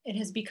music. It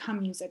has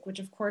become music, which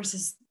of course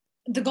is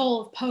the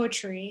goal of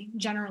poetry,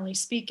 generally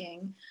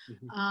speaking.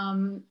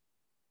 And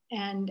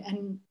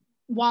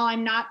while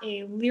I'm not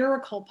a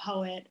lyrical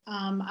poet,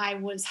 I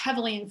was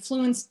heavily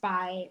influenced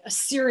by a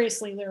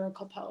seriously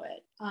lyrical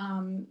poet.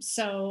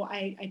 So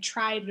I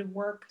tried to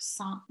work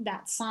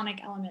that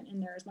sonic element in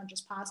there as much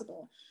as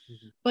possible.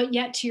 But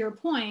yet, to your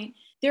point,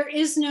 there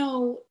is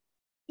no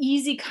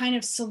easy kind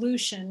of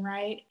solution,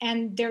 right?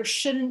 And there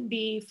shouldn't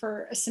be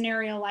for a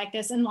scenario like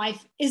this, and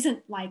life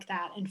isn't like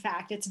that. In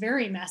fact, it's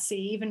very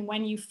messy. Even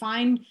when you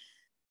find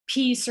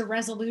peace or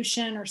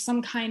resolution or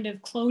some kind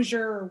of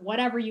closure or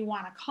whatever you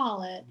want to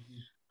call it,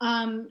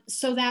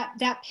 so that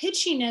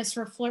pitchiness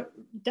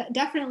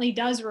definitely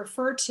does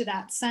refer to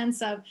that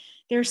sense of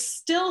there's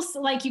still,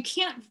 like,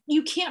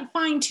 you can't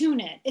fine tune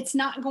it. It's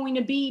not going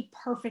to be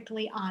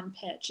perfectly on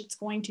pitch. It's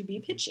going to be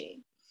pitchy.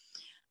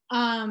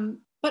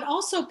 But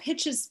also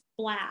pitch is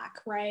black,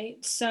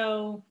 right?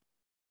 So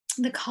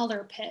the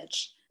color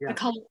pitch, the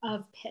color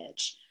of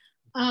pitch.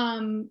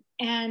 And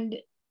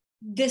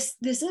this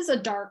is a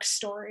dark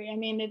story. I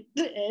mean,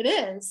 it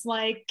is,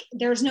 like,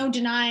 there's no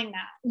denying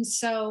that. And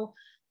so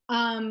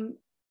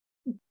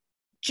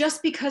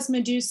just because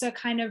Medusa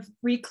kind of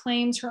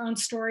reclaims her own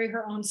story,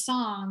 her own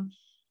song,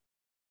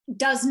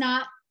 does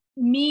not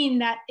mean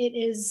that it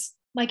is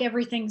like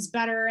everything's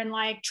better and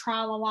like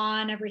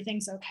tra-la-la and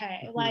everything's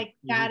okay. Like,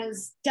 that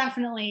is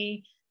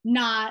definitely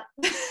not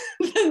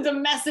the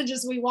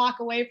messages we walk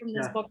away from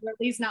this book, or at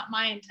least not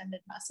my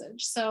intended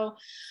message. So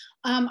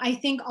I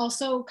think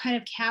also kind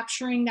of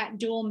capturing that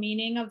dual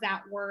meaning of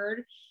that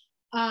word,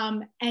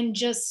 and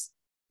just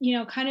you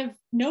know, kind of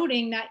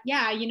noting that,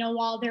 yeah, you know,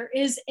 while there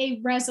is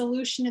a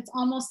resolution, it's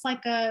almost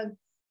like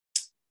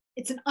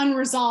it's an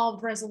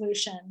unresolved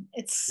resolution.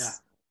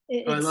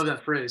 I love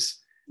that phrase.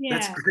 Yeah.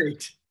 That's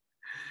great.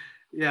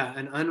 Yeah,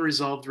 an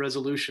unresolved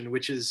resolution,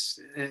 which is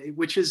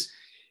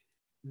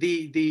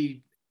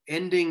the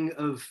ending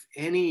of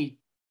any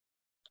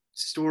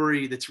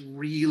story that's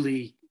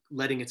really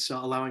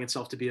allowing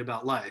itself to be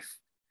about life,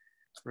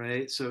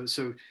 right? So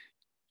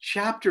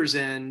chapters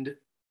end,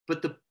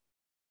 but the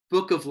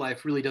book of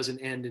life really doesn't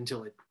end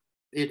until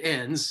it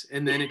ends,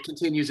 and then it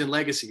continues in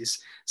legacies.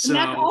 So and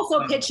that's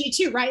also pitchy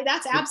too, right?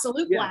 That's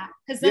absolute black,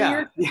 because then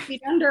you're 6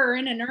 feet under or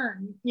in an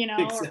urn, you know.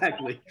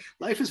 Exactly.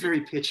 Life is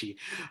very pitchy.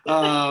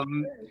 You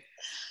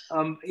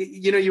know,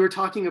 you were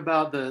talking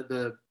about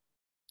the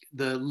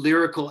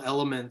lyrical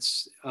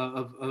elements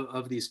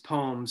of these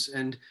poems,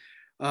 and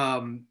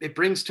it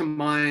brings to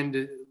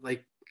mind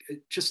like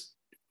just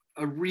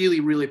a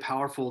really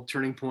powerful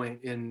turning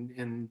point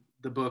in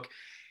the book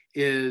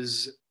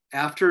is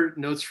after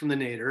Notes from the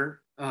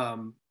Nadir.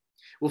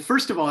 Well,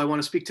 first of all, I want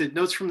to speak to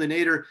Notes from the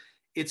Nadir.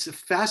 It's a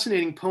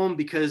fascinating poem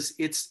because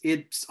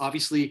it's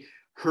obviously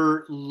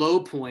her low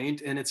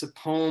point, and it's a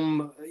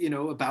poem, you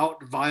know,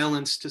 about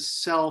violence to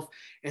self.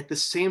 At the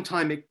same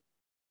time,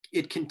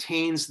 it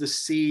contains the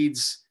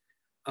seeds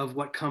of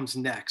what comes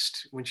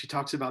next when she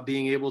talks about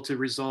being able to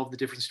resolve the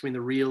difference between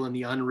the real and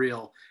the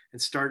unreal,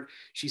 and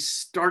she's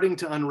starting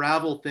to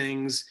unravel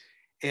things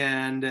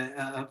and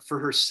for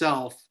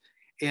herself.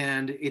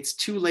 And it's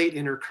too late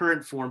in her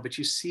current form, but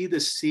you see the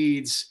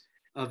seeds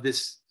of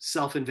this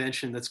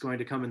self-invention that's going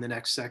to come in the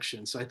next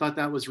section. So I thought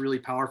that was really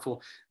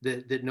powerful,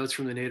 that Notes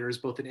from the Nadir is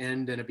both an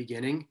end and a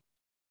beginning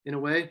in a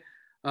way.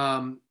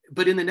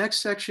 But in the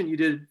next section, you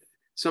did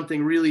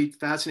something really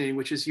fascinating,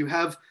 which is you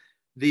have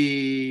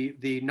the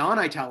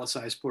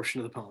non-italicized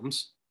portion of the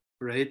poems,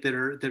 right, that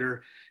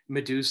are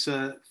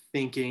Medusa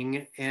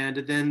thinking, and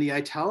then the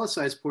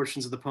italicized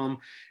portions of the poem,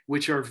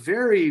 which are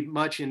very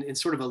much in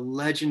sort of a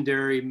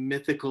legendary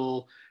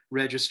mythical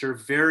register,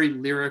 very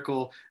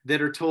lyrical,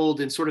 that are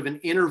told in sort of an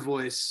inner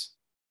voice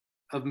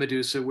of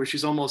Medusa, where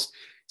she's almost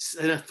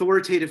an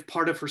authoritative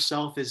part of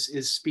herself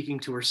is speaking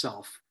to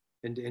herself,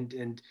 and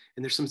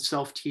there's some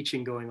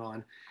self-teaching going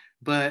on.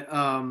 But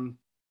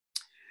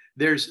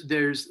there's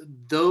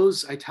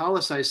those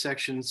italicized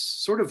sections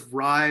sort of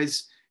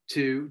rise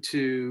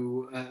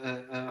to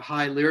a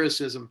high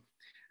lyricism,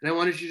 and I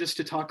wanted you just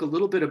to talk a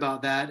little bit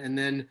about that, and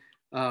then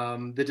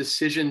the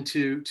decision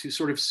to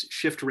sort of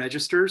shift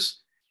registers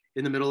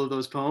in the middle of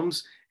those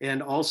poems,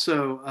 and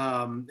also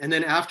and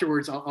then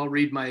afterwards I'll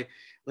read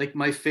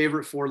my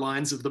favorite 4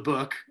 lines of the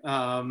book,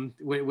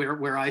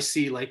 where I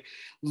see like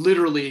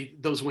literally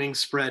those wings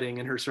spreading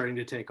and her starting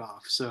to take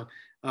off. So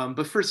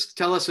but first,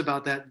 tell us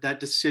about that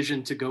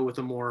decision to go with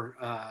a more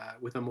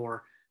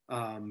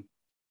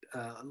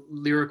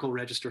lyrical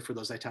register for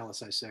those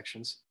italicized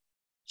sections.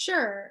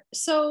 Sure.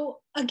 So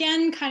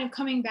again, kind of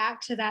coming back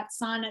to that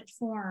sonnet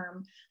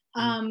form,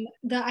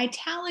 the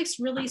italics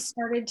really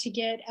started to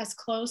get as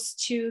close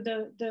to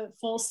the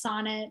full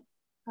sonnet,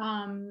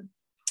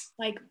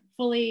 like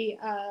fully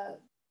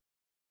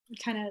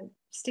kind of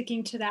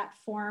sticking to that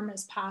form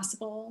as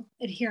possible.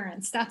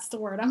 Adherence, that's the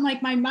word. I'm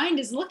like, my mind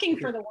is looking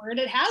for the word.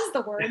 It has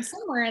the word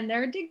somewhere in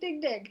there. Dig.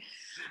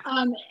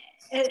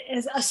 It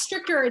is a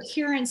stricter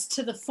adherence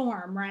to the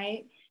form,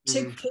 right?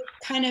 To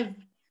kind of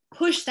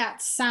push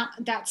that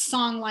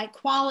song-like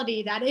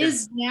quality that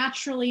is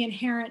naturally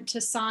inherent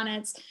to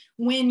sonnets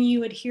when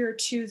you adhere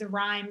to the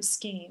rhyme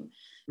scheme.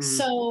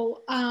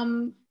 So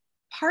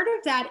part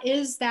of that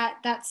is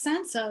that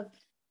sense of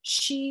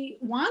she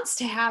wants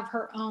to have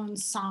her own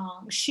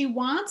song. She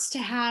wants to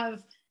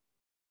have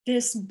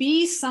this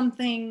be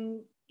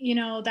something, you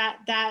know,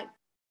 that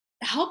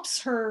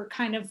helps her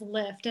kind of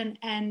lift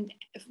and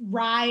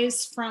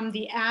rise from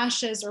the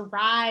ashes, or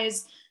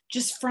rise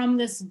just from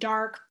this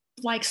dark,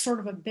 like sort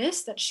of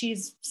abyss that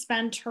she's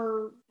spent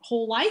her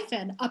whole life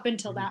in up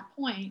until that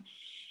point.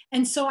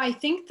 And so I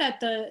think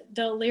that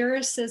the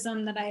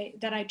lyricism that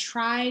I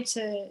try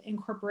to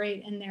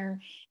incorporate in there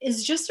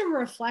is just a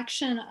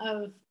reflection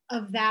of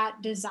that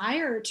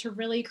desire to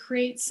really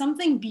create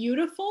something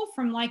beautiful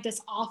from like this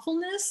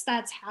awfulness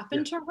that's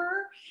happened to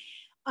her.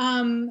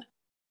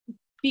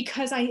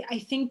 Because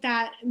I think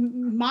that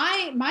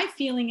my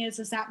feeling is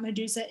that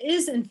Medusa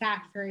is in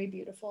fact very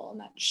beautiful, and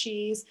that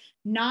she's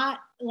not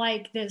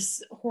like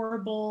this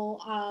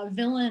horrible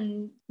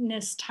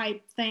villainous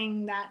type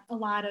thing that a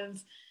lot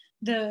of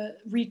the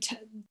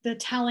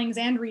tellings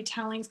and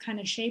retellings kind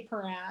of shape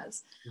her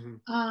as.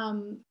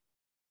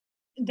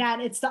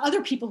 That it's the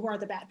other people who are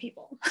the bad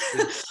people,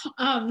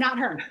 not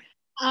her.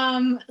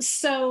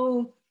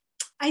 So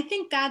I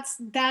think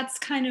that's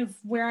kind of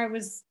where I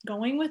was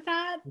going with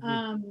that,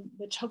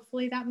 which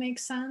hopefully that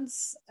makes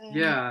sense.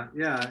 Yeah,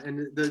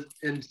 and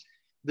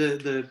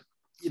the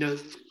you know,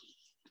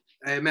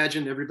 I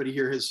imagine everybody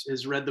here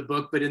has read the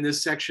book, but in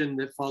this section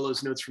that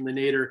follows Notes from the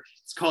Nadir,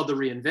 it's called the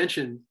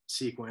reinvention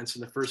sequence,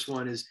 and the first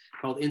one is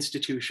called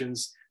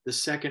Institutions. The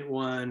second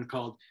one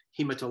called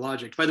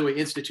Hematologic. By the way,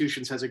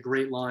 Institutions has a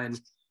great line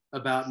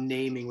about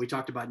naming. We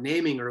talked about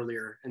naming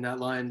earlier, and that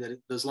line,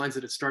 those lines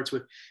that it starts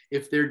with,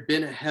 if there'd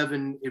been a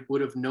heaven, it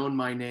would have known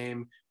my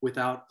name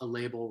without a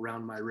label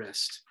round my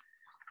wrist,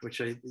 which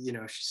she's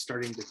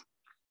starting to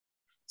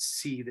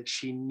see that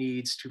she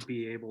needs to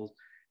be able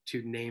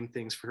to name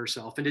things for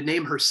herself and to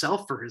name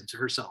herself for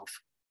herself.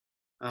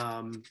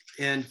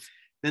 And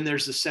then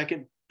there's the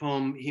second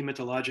poem,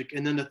 Hematologic.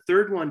 And then the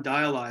third one,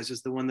 Dialyze,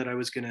 is the one that I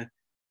was going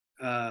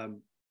to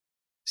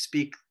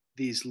speak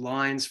these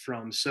lines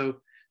from.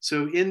 So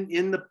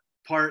in the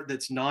part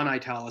that's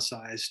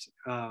non-italicized,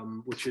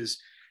 which is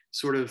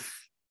sort of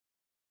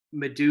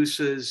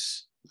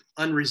Medusa's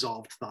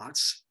unresolved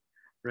thoughts,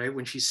 right?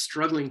 When she's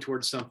struggling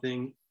towards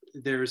something,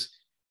 there's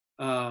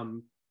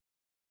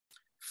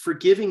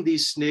forgiving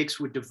these snakes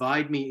would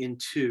divide me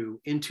into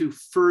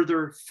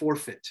further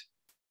forfeit.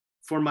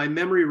 For my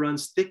memory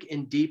runs thick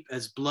and deep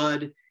as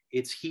blood,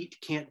 its heat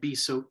can't be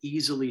so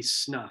easily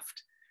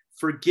snuffed.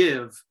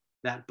 Forgive,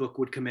 that book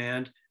would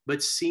command,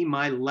 but see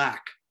my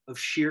lack of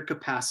sheer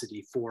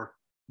capacity for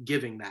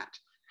giving that.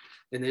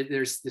 And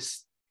there's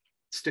this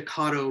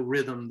staccato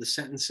rhythm, the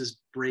sentences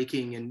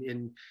breaking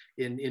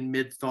in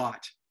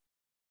mid-thought.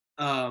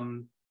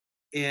 And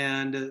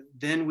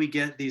then we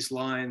get these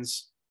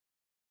lines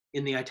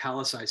in the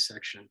italicized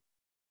section.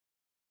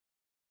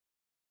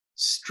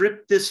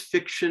 Strip this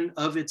fiction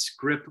of its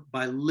grip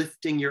by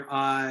lifting your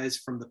eyes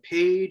from the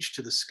page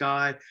to the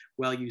sky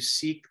while you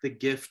seek the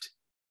gift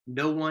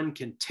no one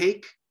can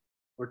take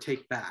or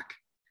take back.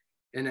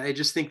 And I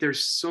just think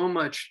there's so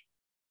much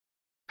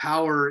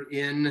power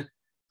in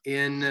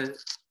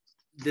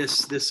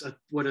this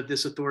what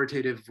this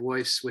authoritative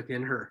voice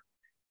within her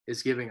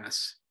is giving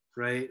us,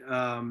 right?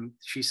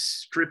 She's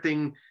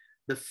stripping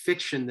the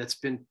fiction that's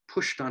been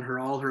pushed on her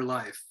all her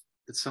life,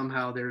 that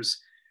somehow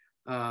there's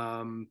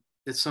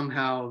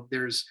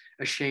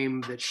a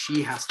shame that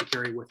she has to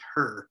carry with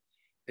her.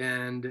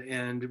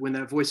 And when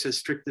that voice says,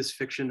 strip this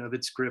fiction of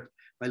its grip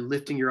by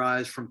lifting your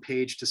eyes from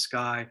page to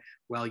sky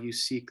while you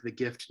seek the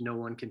gift no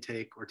one can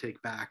take or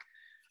take back.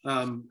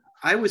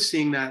 I was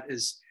seeing that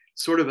as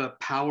sort of a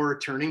power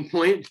turning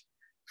point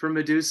for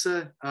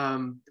Medusa.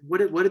 What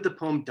did the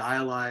poem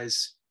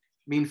Dialyze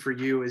mean for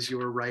you as you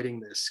were writing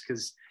this?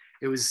 Because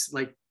it was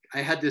like,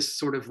 I had this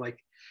sort of like,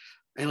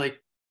 I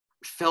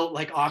felt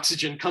like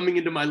oxygen coming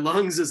into my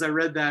lungs as I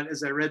read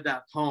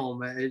that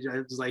poem. It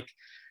was like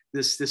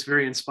this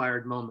very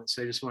inspired moment.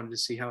 So I just wanted to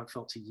see how it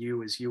felt to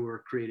you as you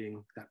were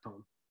creating that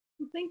poem.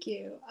 Thank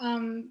you.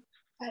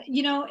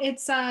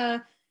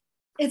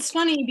 It's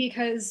funny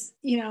because,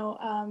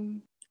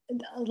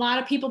 a lot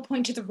of people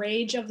point to the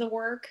rage of the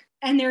work,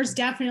 and there's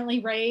definitely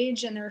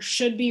rage, and there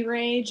should be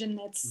rage, and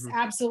it's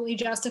absolutely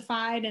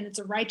justified, and it's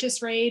a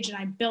righteous rage, and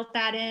I built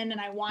that in,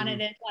 and I wanted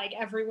it like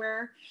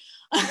everywhere.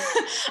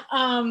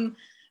 But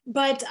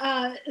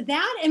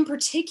that in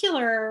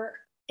particular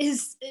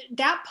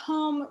that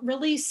poem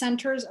really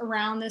centers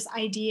around this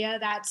idea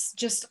that's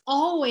just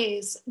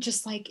always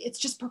just like, it's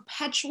just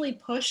perpetually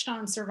pushed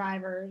on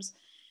survivors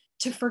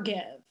to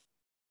forgive.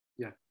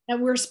 Yeah. That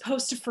we're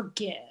supposed to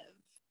forgive.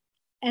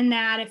 And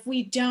that if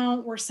we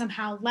don't, we're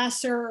somehow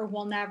lesser, or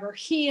we'll never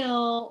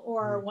heal,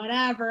 or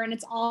whatever. And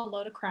it's all a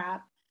load of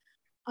crap.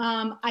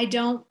 I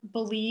don't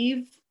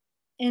believe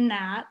in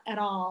that at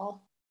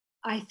all.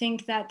 I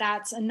think that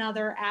that's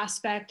another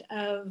aspect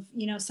of,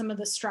 some of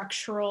the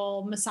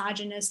structural,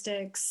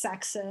 misogynistic,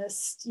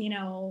 sexist,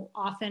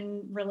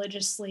 often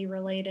religiously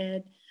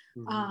related,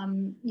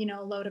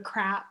 load of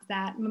crap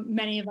that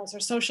many of us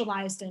are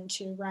socialized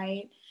into,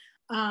 right?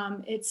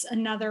 It's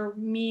another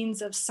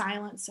means of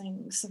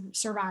silencing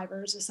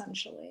survivors,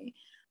 essentially.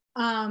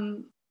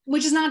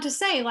 Which is not to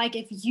say, like,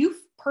 if you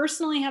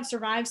personally have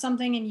survived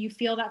something and you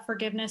feel that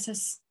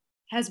forgiveness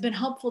has been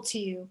helpful to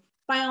you,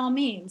 by all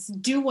means,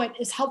 do what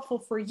is helpful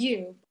for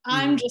you.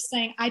 I'm just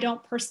saying I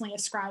don't personally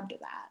ascribe to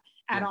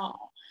that at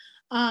all.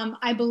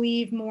 I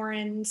believe more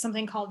in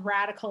something called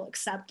radical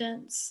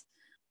acceptance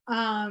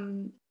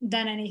than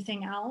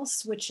anything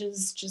else, which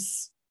is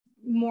just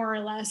more or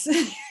less,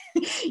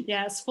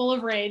 yes, full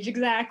of rage.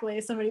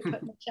 Exactly. Somebody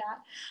put in the chat.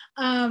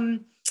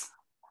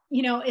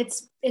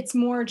 It's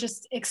more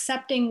just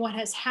accepting what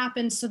has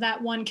happened so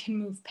that one can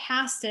move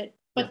past it.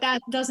 But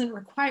that doesn't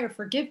require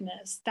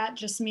forgiveness. That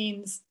just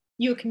means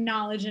you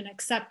acknowledge and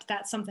accept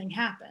that something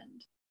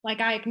happened.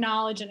 Like, I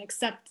acknowledge and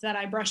accept that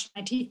I brushed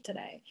my teeth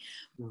today.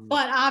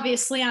 But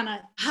obviously on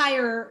a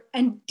higher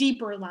and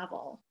deeper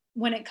level,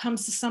 when it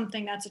comes to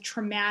something that's a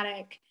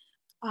traumatic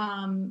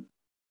and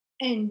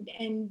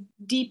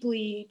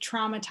deeply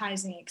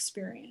traumatizing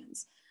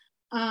experience.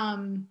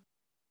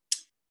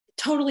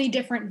 Totally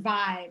different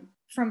vibe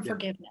from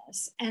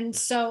forgiveness. And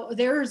so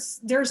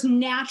there's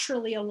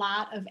naturally a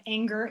lot of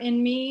anger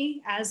in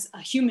me as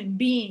a human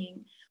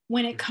being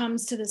when it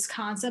comes to this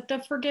concept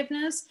of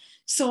forgiveness.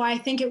 So I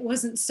think it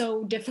wasn't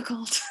so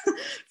difficult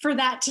for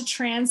that to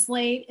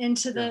translate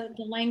into the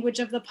language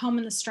of the poem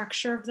and the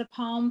structure of the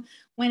poem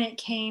when it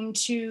came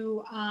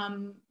to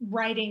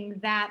writing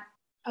that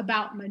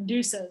about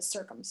Medusa's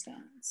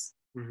circumstance.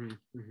 And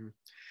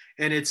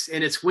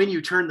it's when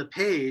you turn the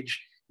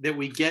page that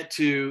we get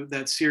to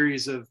that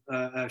series of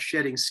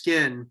Shedding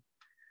Skin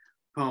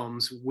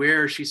poems,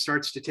 where she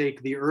starts to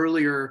take the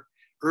earlier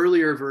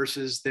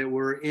verses that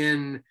were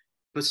in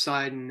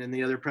Poseidon and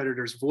the other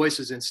predators'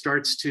 voices and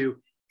starts to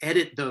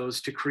edit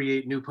those to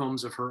create new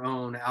poems of her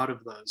own out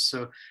of those.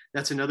 So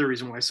that's another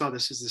reason why I saw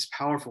this as this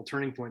powerful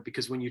turning point,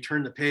 because when you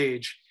turn the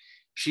page,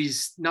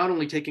 she's not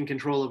only taking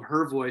control of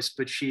her voice,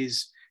 but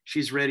she's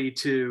ready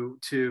to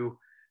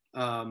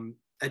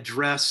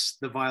address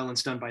the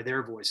violence done by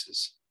their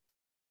voices.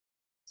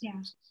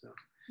 Yeah. So,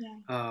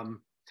 yeah.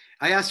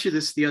 I asked you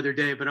this the other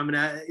day, but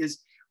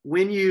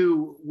when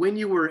you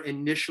were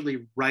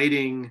initially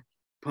writing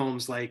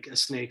poems like A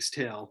Snake's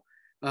Tale,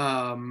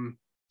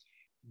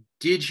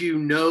 did you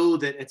know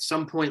that at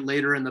some point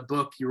later in the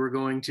book you were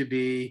going to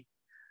be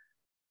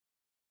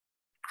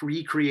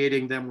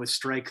recreating them with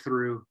strike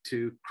through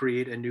to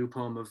create a new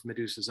poem of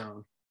Medusa's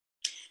own?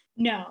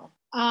 No.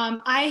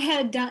 I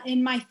had done,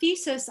 in my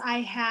thesis,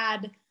 I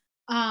had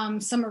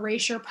some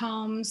erasure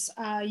poems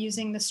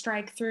using the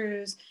strike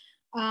throughs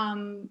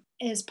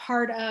as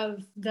part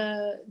of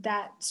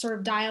that sort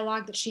of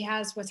dialogue that she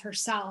has with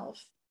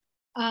herself.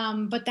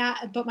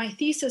 But my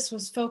thesis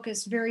was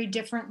focused very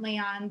differently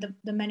on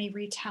the many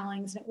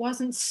retellings. It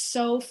wasn't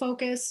so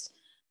focused.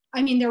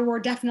 I mean, there were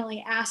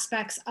definitely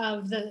aspects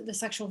of the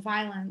sexual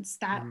violence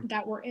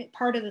that were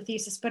part of the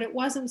thesis, but it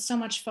wasn't so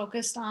much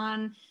focused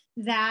on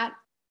that.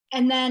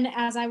 And then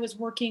as I was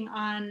working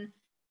on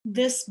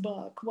this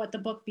book, what the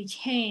book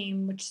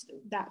became, which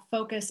that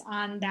focus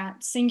on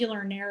that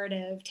singular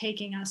narrative,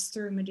 taking us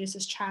through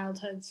Medusa's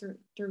childhood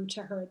through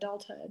to her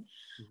adulthood,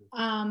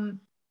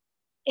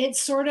 it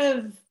sort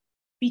of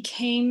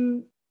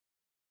became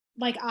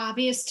like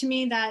obvious to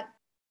me that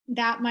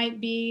that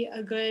might be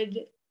a good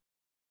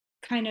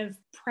kind of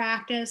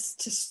practice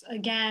to,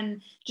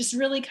 again, just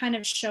really kind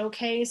of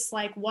showcase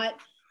like what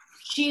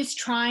she's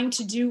trying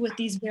to do with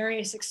these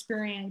various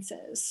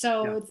experiences.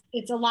 So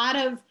it's a lot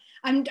of,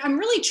 I'm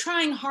really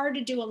trying hard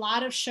to do a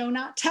lot of show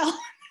not tell in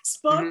this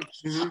book,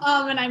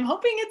 and I'm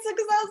hoping it's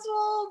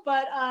successful,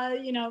 but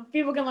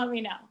people can let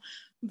me know.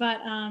 But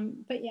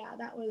yeah,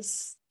 that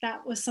was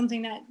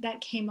something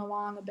that came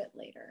along a bit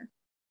later.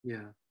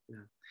 Yeah.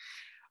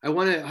 I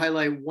want to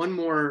highlight one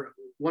more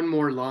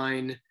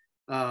line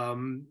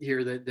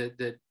here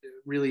that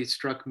really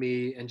struck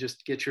me, and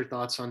just get your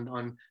thoughts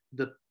on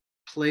the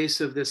place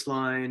of this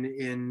line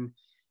in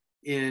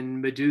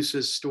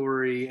Medusa's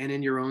story and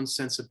in your own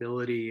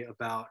sensibility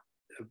about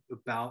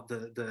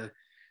the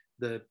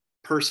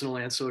personal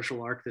and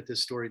social arc that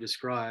this story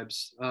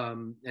describes.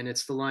 And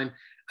it's the line,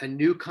 "A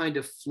new kind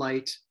of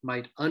flight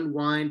might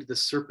unwind the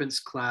serpent's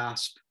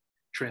clasp,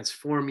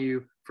 transform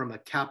you from a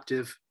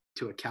captive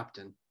to a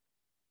captain."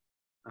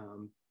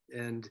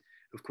 And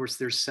of course,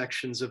 there's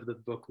sections of the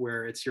book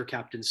where it's your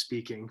captain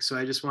speaking. So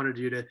I just wanted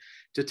you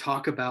to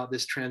talk about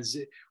this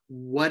transit.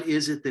 What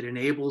is it that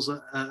enables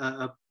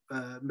a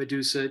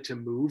Medusa to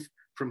move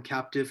from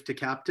captive to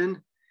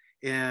captain?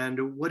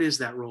 And what is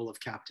that role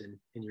of captain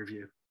in your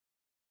view?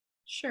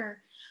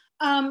 Sure.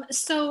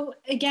 So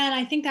again,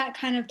 I think that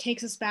kind of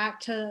takes us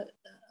back to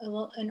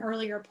an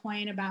earlier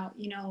point about,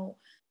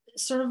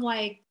 sort of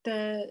like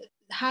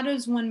how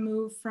does one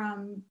move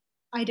from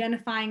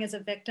identifying as a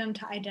victim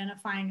to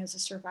identifying as a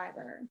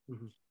survivor?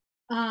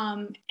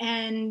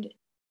 And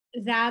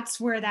that's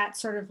where that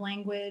sort of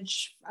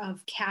language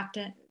of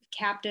captive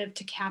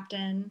to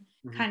captain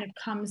kind of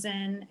comes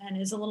in and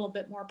is a little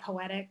bit more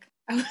poetic,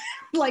 I would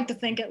like to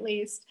think, at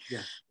least.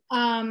 Yeah.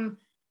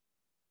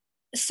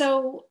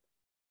 So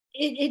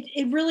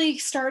it really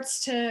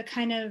starts to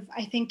kind of,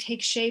 I think,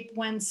 take shape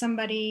when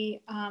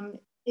somebody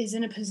is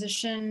in a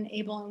position,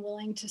 able and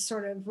willing to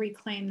sort of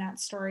reclaim that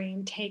story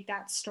and take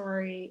that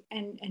story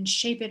and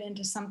shape it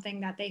into something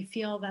that they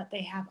feel that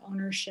they have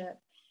ownership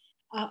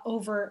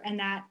over, and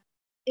that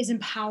is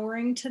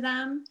empowering to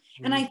them.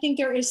 And I think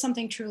there is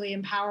something truly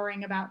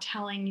empowering about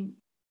telling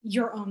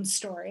your own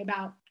story,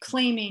 about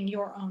claiming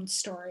your own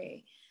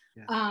story.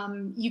 Yeah.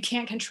 You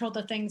can't control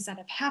the things that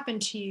have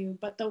happened to you,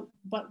 but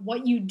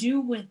what you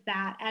do with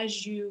that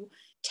as you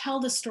tell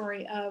the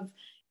story of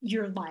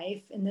your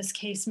life, in this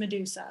case,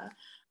 Medusa,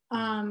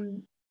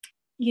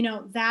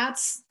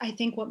 that's, I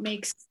think, what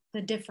makes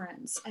the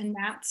difference. And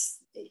that's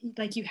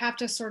like, you have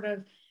to sort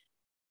of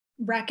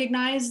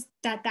recognize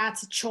that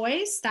that's a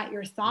choice, that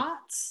your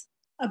thoughts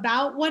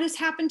about what has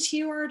happened to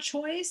you are a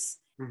choice,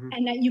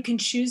 and that you can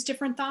choose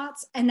different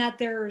thoughts, and that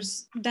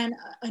there's then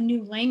a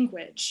new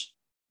language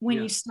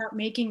when you start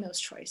making those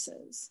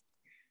choices.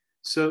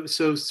 So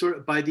sort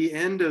of by the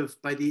end of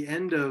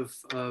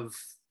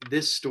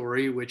this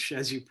story, which,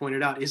 as you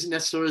pointed out, isn't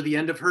necessarily the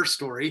end of her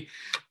story,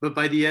 but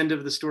by the end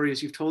of the story,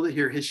 as you've told it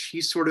here, has she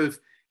sort of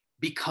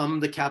become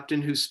the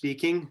captain who's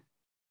speaking?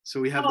 So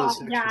we have those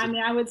sections. Yeah, I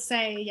mean, I would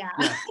say, yeah.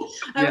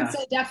 I would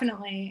say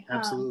definitely.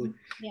 Absolutely.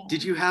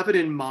 Did you have it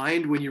in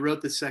mind when you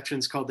wrote the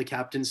sections called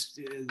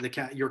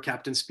your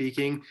captain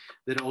speaking,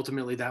 that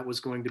ultimately that was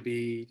going to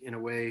be, in a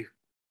way,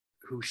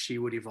 who she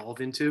would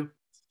evolve into?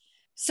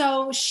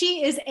 So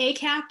she is a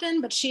captain,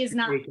 but she is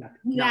not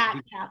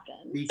that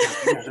captain.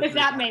 If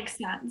that makes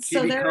sense. She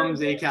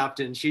becomes a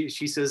captain. She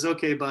says,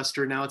 "Okay,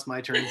 Buster, now it's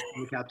my turn.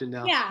 I'm the captain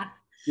now." Yeah.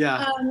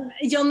 Yeah.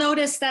 You'll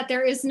notice that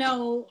there is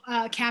no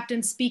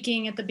captain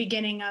speaking at the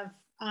beginning of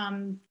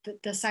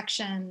the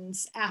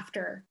sections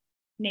after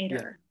Nader.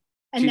 Yeah.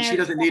 And she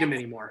doesn't need him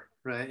anymore,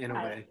 right? In a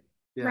way.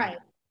 Yeah. Right.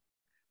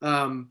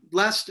 The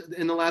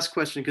last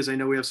question, because I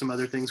know we have some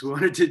other things we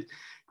wanted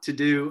to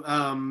do,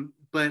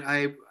 but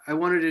I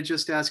wanted to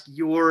just ask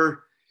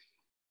your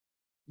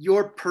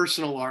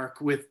personal arc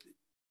with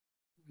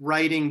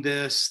writing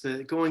this,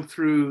 going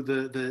through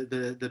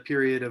the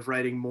period of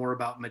writing more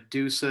about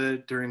Medusa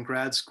during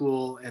grad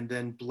school, and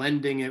then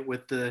blending it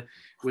with the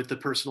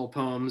personal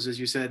poems, as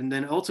you said, and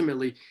then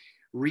ultimately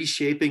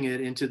reshaping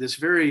it into this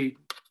very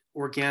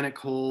organic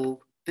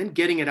whole, then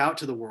getting it out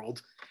to the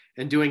world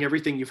and doing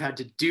everything you've had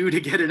to do to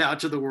get it out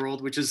to the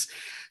world, which is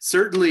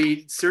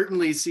certainly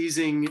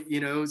seizing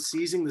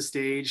the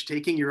stage,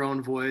 taking your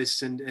own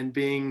voice, and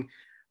being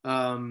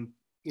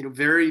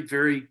very,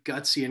 very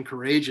gutsy and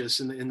courageous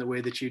in the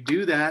way that you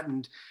do that,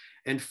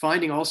 and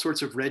finding all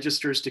sorts of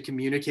registers to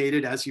communicate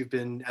it as you've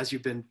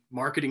been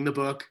marketing the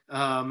book.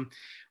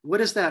 What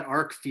does that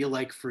arc feel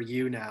like for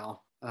you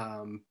now,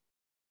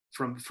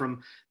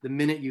 from the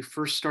minute you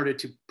first started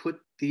to put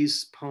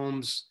these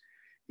poems,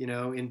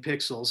 in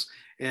pixels,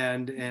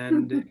 and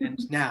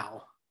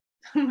now?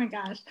 Oh my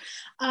gosh.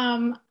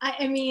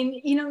 I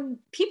mean,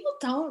 people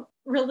don't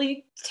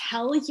really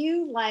tell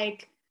you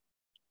like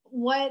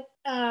what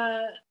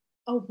a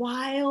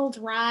wild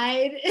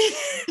ride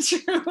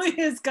truly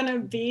is gonna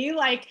be,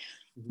 like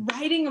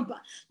writing a book.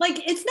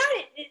 Like, it's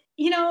not,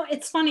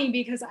 it's funny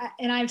because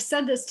I've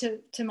said this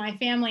to my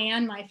family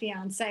and my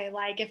fiance,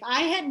 like, if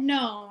I had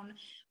known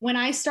when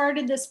I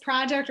started this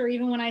project, or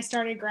even when I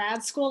started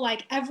grad school,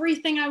 like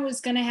everything I was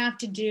gonna have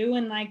to do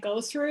and like go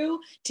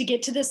through to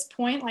get to this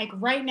point, like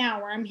right now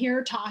where I'm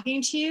here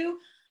talking to you,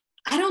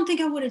 I don't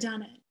think I would have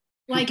done it.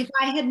 Like if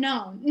I had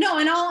known. No,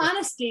 in all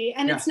honesty.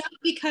 And it's not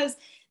because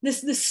the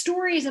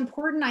story is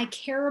important. I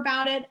care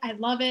about it. I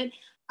love it.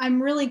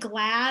 I'm really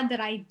glad that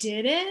I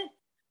did it.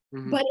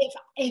 Mm-hmm. But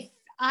if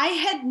I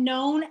had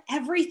known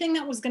everything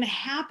that was going to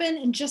happen,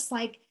 and just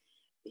like,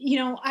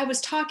 I was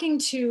talking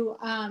to,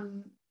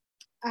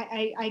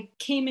 I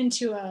came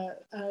into a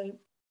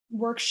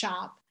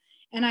workshop,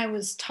 and I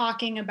was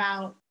talking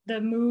about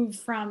the move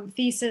from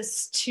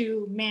thesis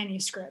to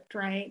manuscript,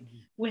 right? Mm-hmm.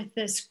 With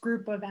this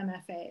group of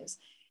MFAs.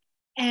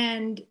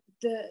 And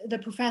the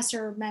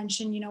professor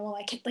mentioned,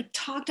 like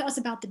talk to us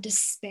about the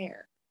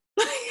despair.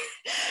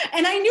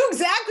 And I knew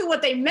exactly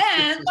what they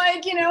meant.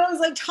 Like, it was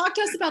like, talk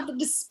to us about the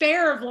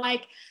despair of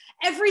like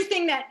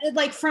everything that,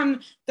 like,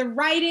 from the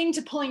writing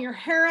to pulling your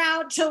hair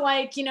out to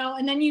like,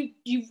 and then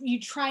you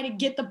try to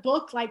get the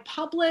book like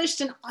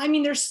published. And I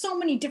mean, there's so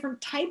many different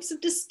types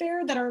of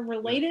despair that are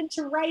related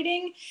to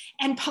writing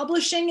and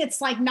publishing. It's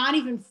like not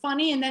even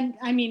funny. And then,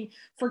 I mean,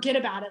 forget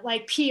about it.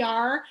 Like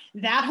PR,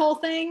 that whole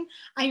thing.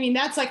 I mean,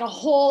 that's like a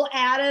whole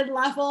added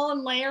level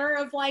and layer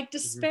of like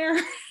despair.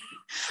 Mm-hmm.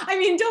 I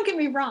mean, don't get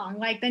me wrong.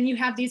 Like, then you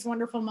have these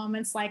wonderful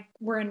moments like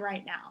we're in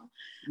right now.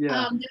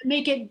 Yeah.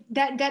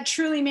 That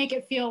truly make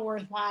it feel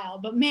worthwhile.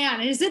 But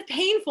man, is it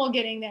painful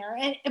getting there?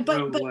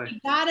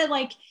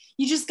 But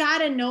you just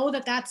gotta know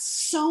that that's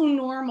so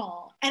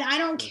normal. And I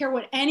don't care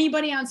what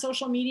anybody on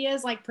social media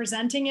is like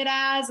presenting it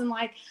as, and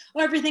like,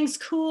 oh, everything's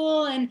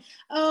cool, and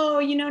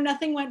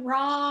nothing went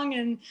wrong,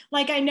 and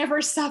like I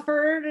never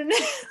suffered, and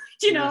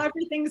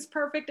everything's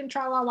perfect, and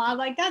tra la la.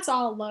 Like, that's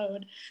all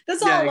load.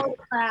 That's all load of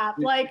crap.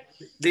 Like,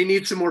 they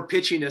need some more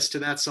pitchiness to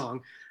that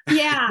song.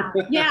 Yeah.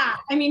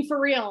 I mean, for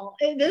real,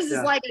 this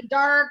is like a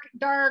dark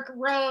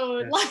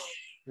road.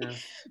 Yeah.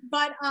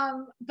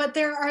 But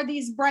there are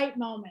these bright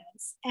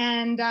moments,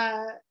 and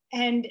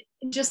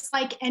just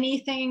like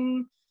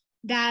anything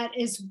that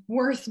is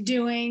worth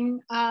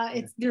doing,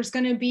 there's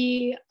going to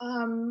be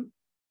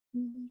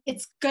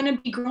it's going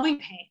to be growing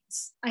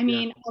pains. I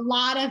mean, a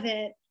lot of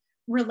it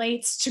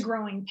relates to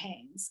growing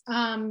pains,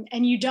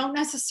 and you don't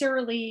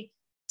necessarily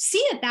see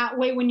it that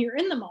way when you're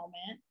in the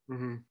moment.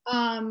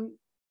 Mm-hmm.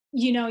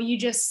 You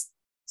just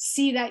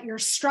see that you're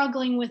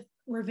struggling with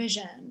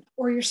revision,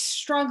 or you're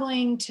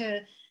struggling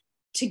to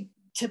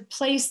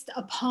place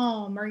a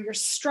poem, or you're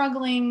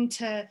struggling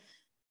to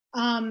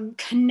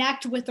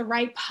connect with the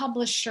right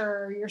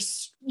publisher.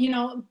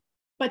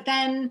 But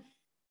then,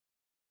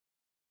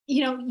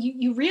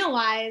 you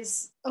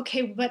realize,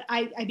 okay, but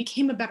I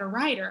became a better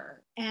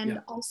writer.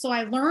 And also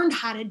I learned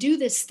how to do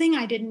this thing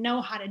I didn't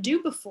know how to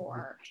do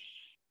before. Mm-hmm.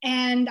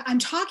 And I'm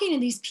talking to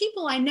these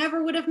people I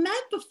never would have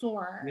met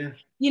before.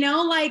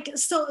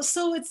 So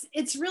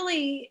it's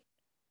really,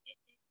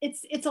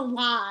 it's a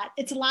lot.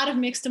 It's a lot of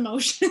mixed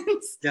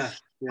emotions.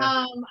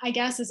 I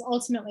guess is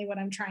ultimately what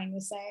I'm trying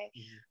to say.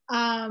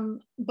 Mm-hmm.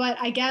 But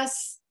I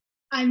guess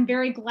I'm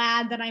very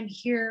glad that I'm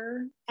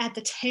here at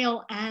the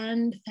tail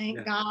end.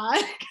 Thank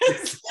God.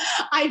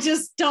 I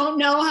just don't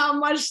know how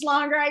much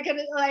longer I could.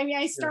 I mean,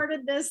 I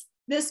started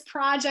this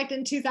project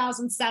in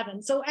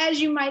 2007. So as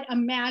you might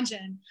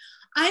imagine,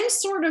 I'm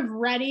sort of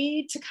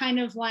ready to kind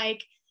of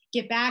like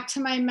get back to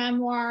my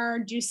memoir,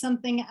 do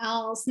something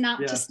else, not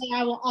to say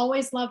I will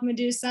always love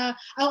Medusa.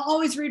 I'll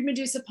always read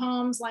Medusa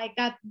poems, like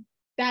that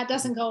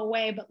doesn't go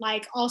away, but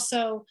like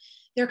also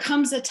there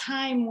comes a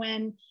time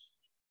when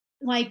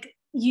like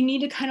you need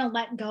to kind of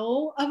let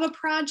go of a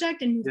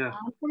project and move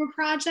on from a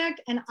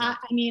project. And I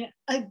mean,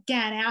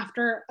 again,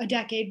 after a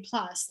decade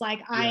plus,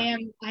 like I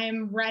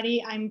am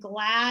ready. I'm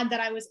glad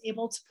that I was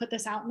able to put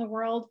this out in the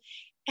world.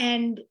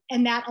 And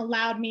that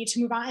allowed me to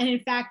move on. And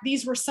in fact,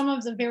 these were some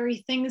of the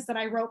very things that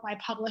I wrote my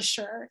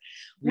publisher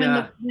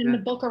when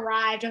the book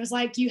arrived. I was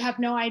like, you have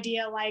no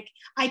idea. Like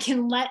I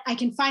can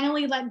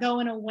finally let go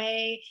in a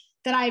way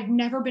that I've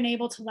never been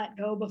able to let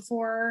go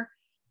before.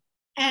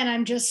 And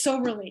I'm just so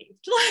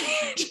relieved.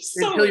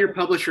 Until your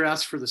publisher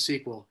asks for the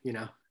sequel, you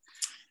know.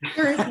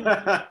 There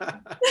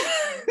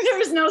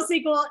is no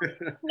sequel.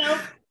 Nope.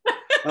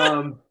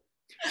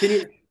 Can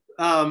you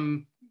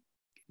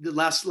the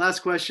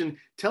last question,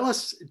 tell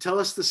us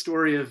the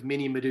story of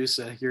Mini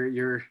Medusa,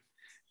 your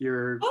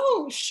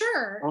oh,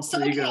 sure.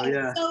 So you go.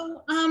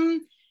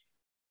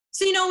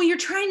 So you know, you're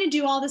trying to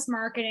do all this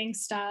marketing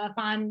stuff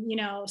on, you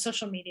know,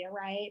 social media,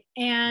 right?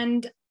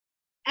 And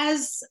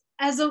as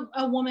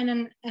a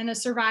woman and a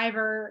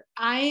survivor,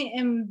 I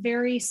am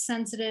very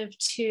sensitive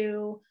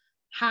to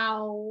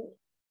how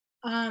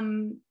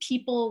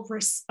people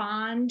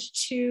respond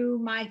to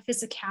my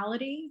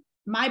physicality,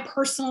 my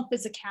personal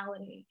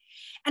physicality.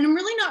 And I'm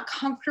really not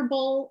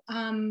comfortable.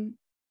 I'm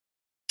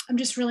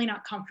just really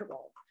not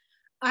comfortable.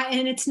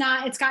 And it's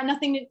got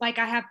nothing to, like,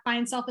 I have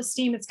fine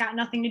self-esteem. It's got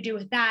nothing to do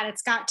with that.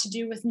 It's got to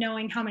do with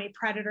knowing how many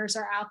predators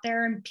are out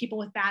there and people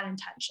with bad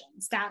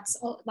intentions. That's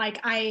like,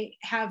 I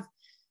have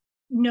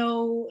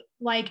no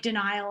like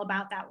denial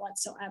about that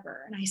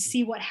whatsoever. And I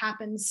see what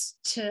happens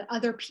to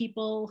other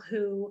people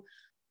who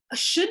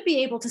should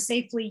be able to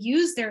safely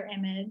use their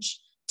image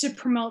to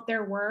promote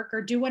their work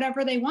or do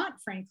whatever they want,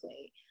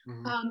 frankly,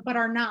 but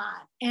are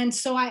not. And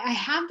so I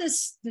have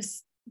this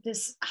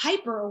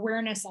hyper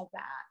awareness of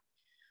that.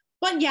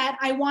 But yet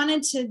I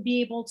wanted to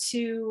be able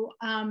to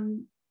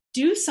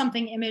do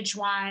something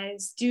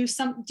image-wise, do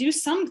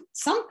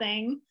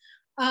something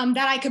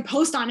that I could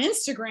post on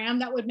Instagram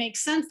that would make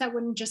sense, that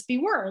wouldn't just be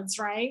words,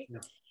 right? Yeah.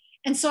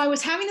 And so I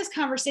was having this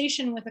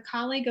conversation with a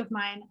colleague of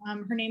mine.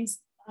 Her name's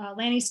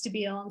Lanny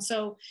Stabile. And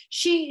so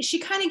she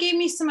kind of gave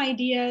me some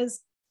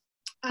ideas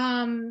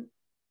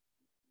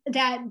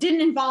that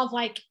didn't involve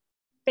like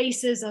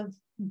faces of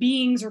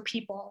beings or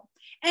people.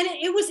 And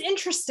it was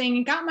interesting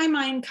and got my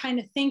mind kind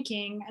of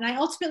thinking. And I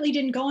ultimately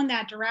didn't go in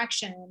that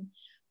direction.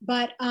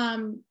 But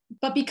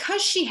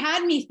because she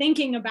had me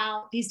thinking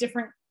about these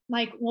different,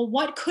 like, well,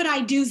 what could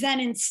I do then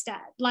instead?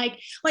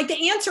 Like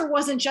the answer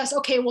wasn't just,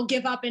 okay, we'll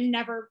give up and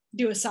never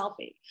do a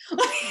selfie.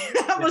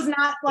 That was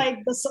not like,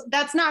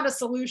 that's not a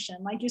solution.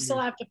 Like you still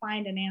have to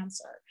find an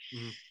answer.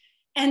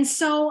 And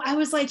so I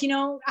was like, you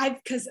know,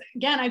 because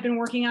again, I've been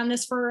working on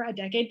this for a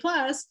decade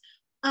plus.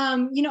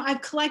 You know,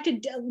 I've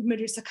collected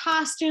Medusa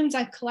costumes.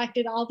 I've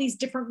collected all these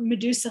different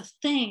Medusa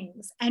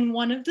things. And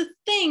one of the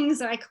things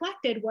that I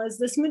collected was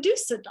this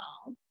Medusa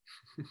doll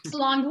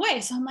along the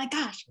way. So I'm like,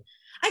 gosh,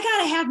 I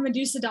got to have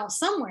Medusa doll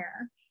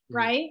somewhere,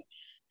 right?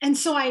 And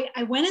so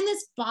I went in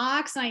this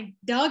box and I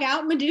dug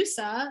out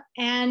Medusa,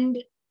 and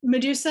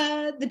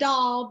Medusa, the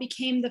doll,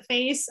 became the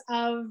face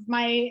of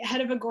my Head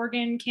of a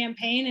Gorgon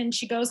campaign. And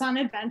she goes on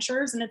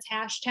adventures, and it's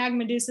hashtag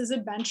Medusa's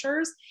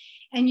Adventures.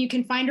 And you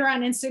can find her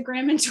on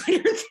Instagram and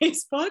Twitter and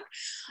Facebook,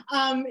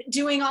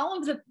 doing all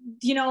of the,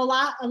 you know,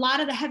 a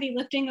lot of the heavy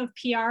lifting of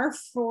PR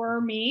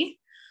for me.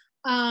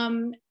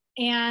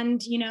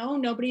 And, you know,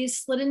 nobody's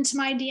slid into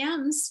my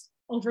DMs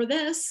over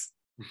this.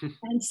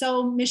 And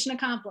so mission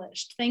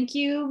accomplished. Thank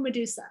you,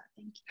 Medusa.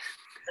 Thank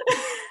you.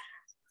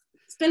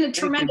 It's been a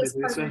tremendous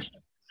partnership.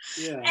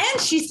 Yeah.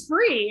 And she's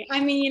free. I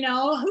mean, you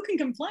know, who can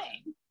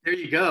complain? There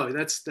you go.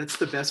 That's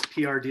the best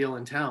PR deal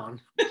in town.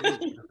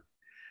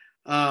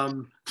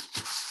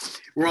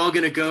 We're all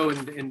gonna go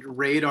and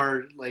raid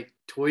our like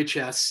toy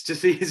chests to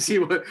see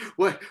what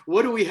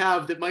do we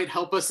have that might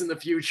help us in the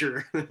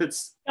future.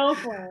 Go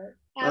for it.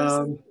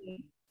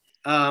 Absolutely.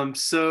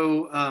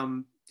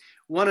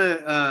 Want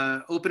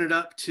to open it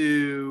up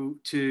to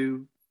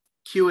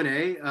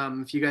Q&A.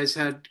 If you guys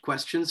had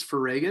questions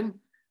for Raegen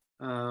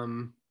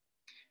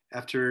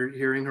after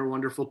hearing her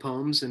wonderful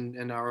poems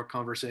and our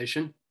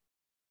conversation.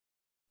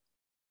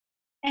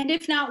 And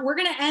if not, we're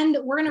going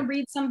to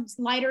read some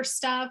lighter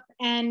stuff,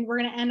 and we're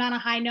going to end on a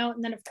high note.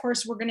 And then of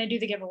course we're going to do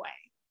the giveaway.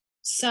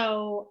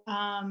 So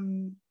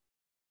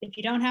if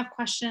you don't have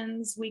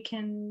questions, we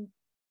can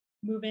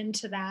move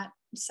into that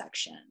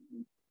section.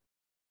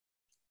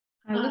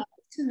 I would like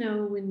to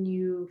know when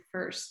you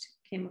first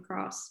came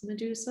across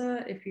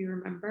Medusa, if you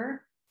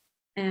remember,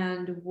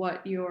 and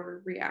what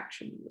your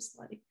reaction was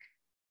like.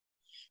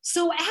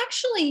 So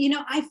actually, you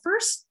know, I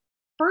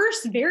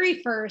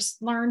very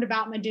first learned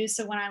about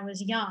Medusa when I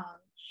was young.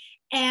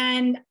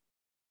 And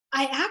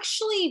I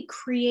actually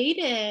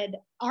created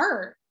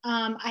art.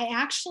 I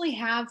actually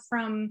have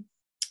from,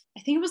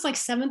 I think it was like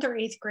 7th or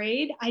 8th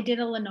grade, I did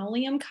a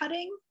linoleum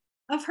cutting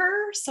of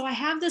her. So I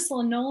have this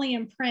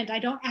linoleum print. I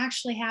don't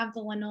actually have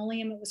the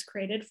linoleum it was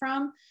created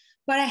from,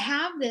 but I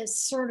have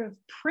this sort of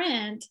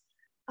print.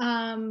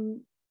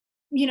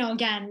 You know,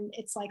 again,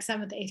 it's like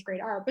 7th, 8th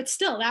grade art, but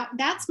still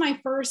that's my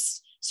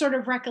first sort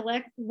of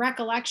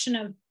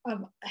recollection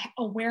of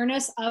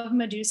awareness of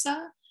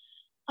Medusa.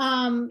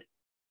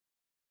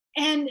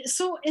 And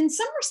so in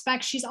some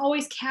respects, she's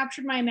always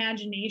captured my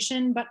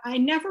imagination, but I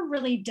never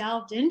really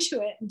delved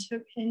into it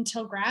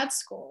until grad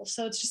school.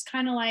 So it's just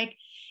kind of like,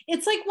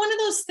 it's like one of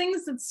those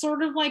things that's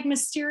sort of like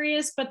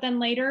mysterious, but then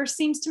later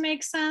seems to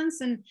make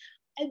sense. And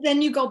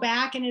then you go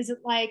back and is it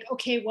like,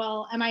 okay,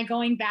 well, am I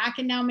going back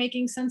and now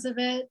making sense of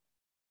it?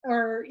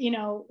 Or, you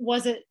know,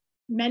 was it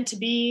meant to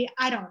be?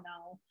 I don't know.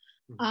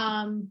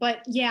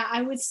 But yeah,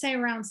 I would say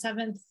around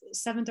 7th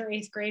or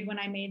 8th grade when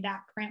I made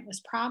that print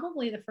was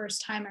probably the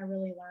first time I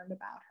really learned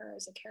about her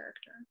as a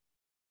character.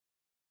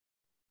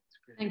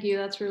 Thank you.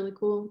 That's really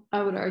cool.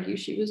 I would argue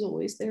she was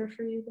always there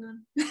for you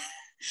then.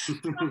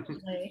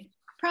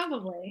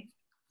 Probably.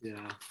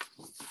 Yeah.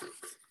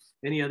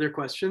 Any other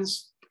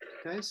questions,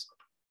 guys?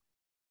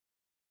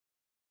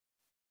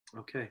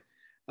 Okay.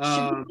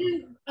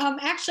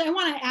 Actually, I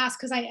want to ask,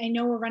 because I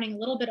know we're running a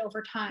little bit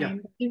over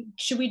time. Yeah.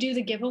 Should we do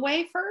the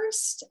giveaway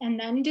first and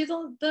then do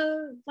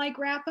the like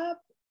wrap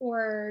up,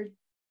 or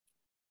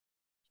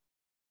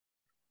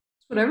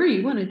whatever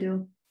you want to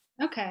do?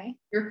 Okay.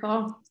 Your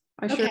call.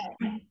 Okay.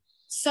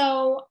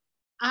 So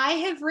I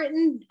have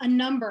written a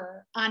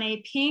number on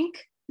a pink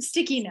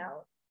sticky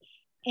note,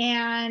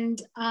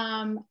 and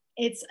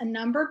it's a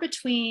number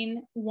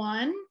between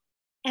 1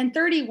 and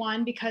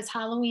 31 because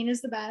Halloween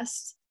is the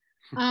best.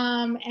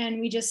 And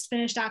we just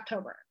finished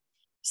October.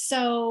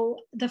 So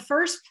the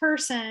first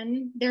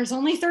person, there's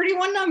only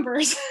 31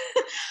 numbers.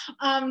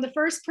 The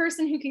first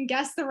person who can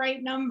guess the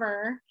right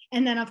number,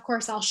 and then of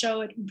course I'll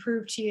show it and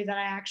prove to you that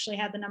I actually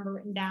had the number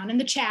written down in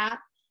the chat,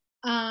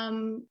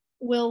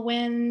 will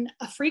win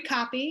a free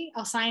copy,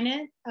 I'll sign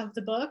it, of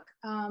the book,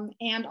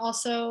 and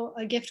also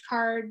a gift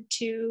card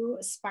to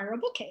Spiral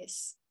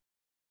Bookcase.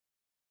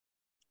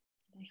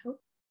 I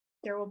hope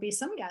there will be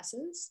some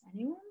guesses.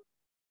 Anyone?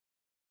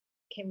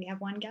 Okay, we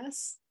have one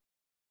guess.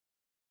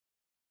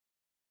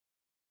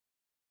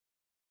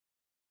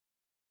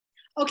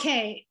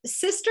 Okay,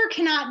 sister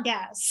cannot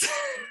guess.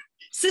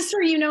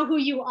 Sister, you know who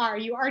you are.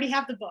 You already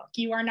have the book.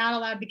 You are not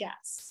allowed to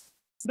guess.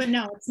 But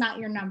no, it's not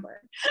your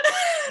number.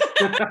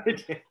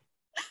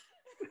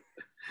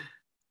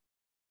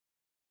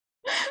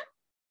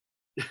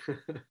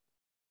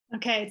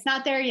 Okay, it's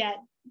not there yet.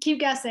 Keep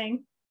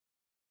guessing.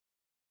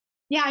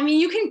 Yeah, I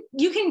mean, you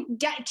can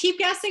keep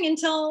guessing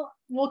until,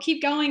 we'll keep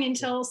going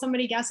until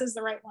somebody guesses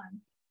the right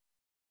one.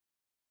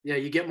 Yeah,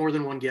 you get more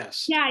than one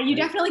guess. Yeah, you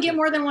definitely get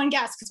more than one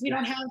guess because we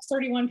don't have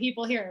 31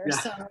 people here. Yeah.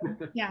 So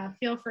yeah,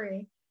 feel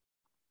free.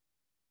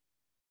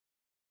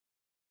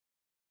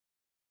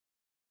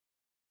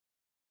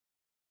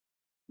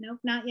 Nope,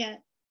 not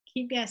yet.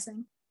 Keep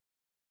guessing.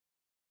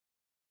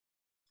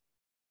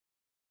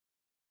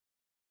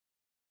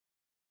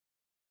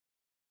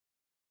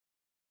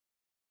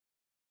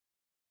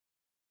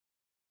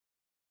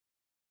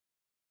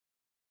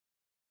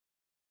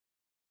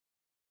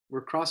 We're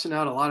crossing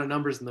out a lot of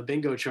numbers in the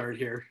bingo chart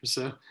here.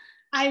 So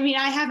I mean,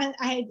 I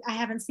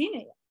haven't seen it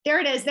yet. There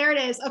it is. There it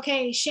is.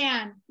 Okay,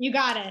 Shan, you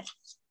got it.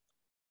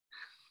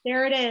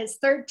 There it is.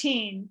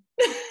 13.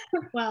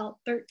 Well,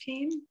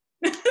 13.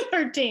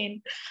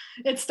 13.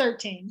 It's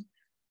 13.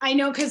 I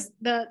know because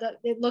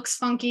it looks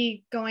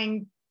funky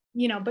going,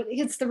 you know, but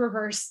it's the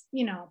reverse,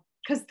 you know,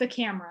 because the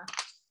camera.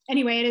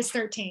 Anyway, it is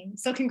 13.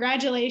 So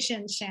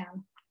congratulations,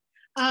 Shan.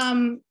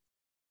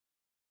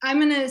 I'm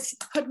going to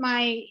put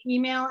my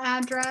email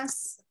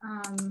address,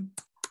 and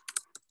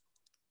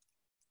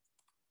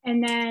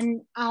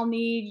then I'll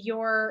need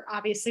your,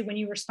 obviously when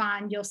you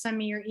respond, you'll send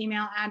me your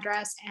email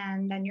address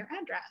and then your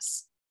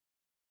address.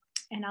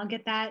 And I'll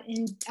get that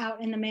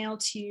out in the mail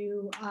to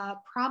you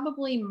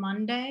probably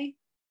Monday,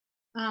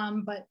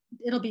 but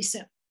it'll be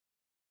soon.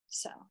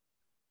 So,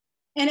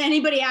 and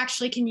anybody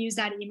actually can use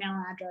that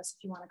email address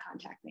if you want to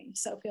contact me.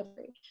 So feel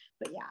free.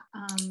 But yeah.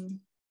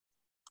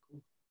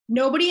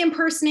 Nobody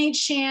impersonates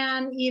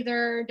Shan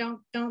either.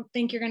 Don't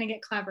think you're gonna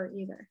get clever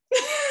either.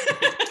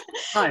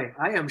 Hi,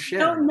 I am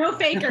Shan. No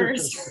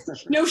fakers.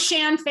 No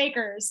Shan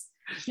fakers.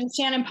 No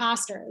Shan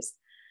imposters.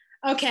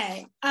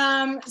 Okay,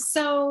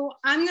 so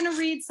I'm gonna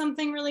read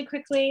something really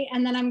quickly,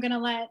 and then I'm gonna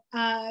let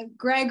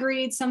Greg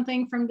read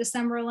something from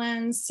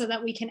Decemberlands so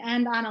that we can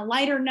end on a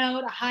lighter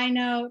note, a high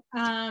note.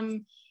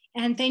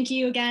 And thank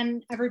you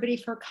again, everybody,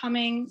 for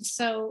coming.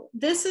 So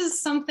this is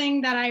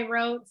something that I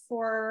wrote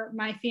for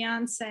my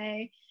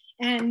fiance.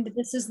 And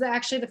this is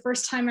actually the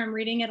first time I'm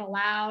reading it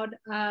aloud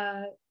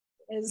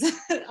as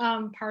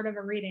part of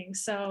a reading.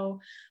 So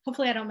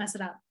hopefully I don't mess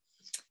it up.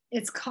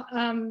 It's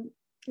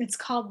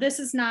called This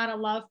Is Not a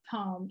Love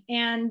Poem.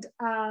 And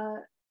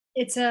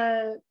it's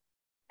a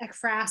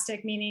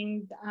ekphrastic,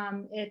 meaning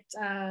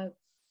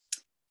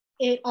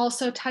it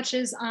also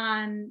touches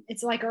on,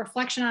 it's like a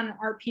reflection on an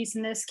art piece.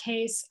 In this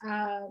case,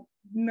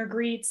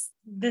 Magritte's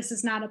This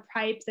Is Not a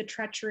Pipe, The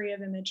Treachery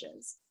of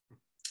Images.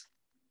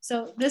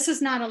 So this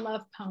is not a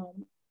love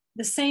poem.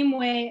 The same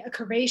way a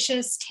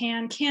curvaceous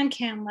tan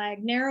can-can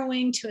leg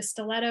narrowing to a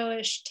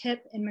stiletto-ish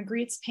tip in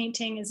Magritte's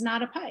painting is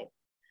not a pipe,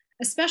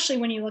 especially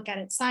when you look at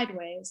it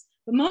sideways,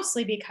 but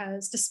mostly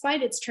because,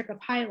 despite its trick of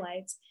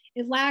highlights,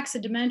 it lacks a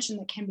dimension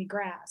that can be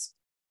grasped.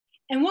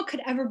 And what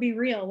could ever be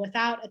real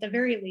without, at the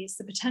very least,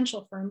 the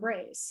potential for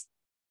embrace?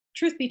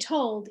 Truth be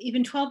told,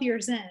 even 12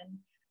 years in,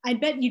 I'd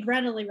bet you'd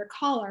readily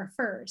recall our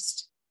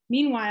first.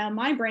 Meanwhile,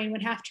 my brain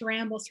would have to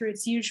ramble through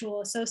its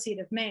usual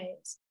associative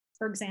maze.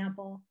 For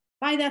example,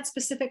 buy that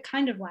specific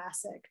kind of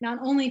lassock, not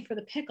only for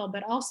the pickle,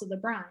 but also the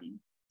brine.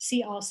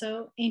 See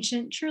also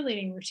ancient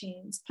cheerleading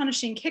routines,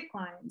 punishing kick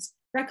lines,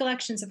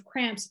 recollections of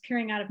cramps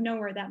appearing out of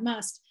nowhere that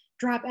must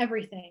drop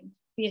everything,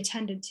 be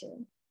attended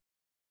to.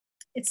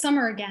 It's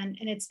summer again,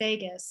 and it's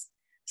Vegas.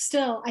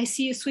 Still, I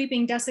see you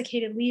sweeping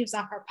desiccated leaves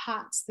off our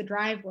pots, the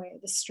driveway,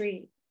 the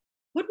street.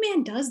 What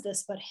man does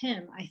this but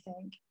him, I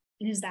think?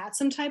 And is that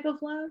some type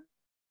of love?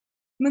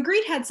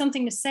 Magritte had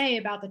something to say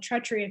about the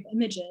treachery of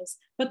images,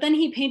 but then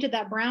he painted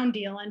that brown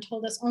deal and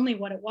told us only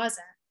what it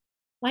wasn't.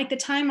 Like the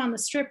time on the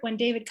strip when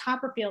David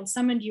Copperfield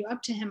summoned you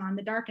up to him on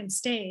the darkened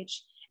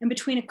stage, and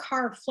between a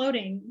car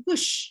floating,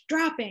 whoosh,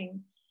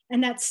 dropping,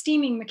 and that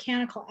steaming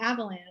mechanical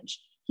avalanche,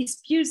 he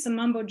spewed some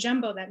mumbo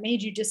jumbo that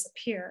made you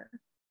disappear.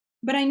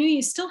 But I knew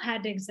you still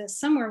had to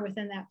exist somewhere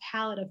within that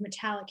palette of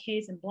metallic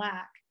haze and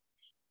black.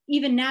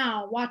 Even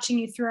now, watching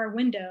you through our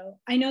window,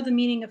 I know the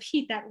meaning of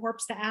heat that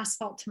warps the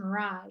asphalt to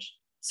mirage,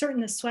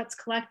 certain the sweat's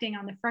collecting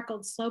on the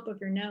freckled slope of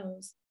your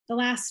nose, the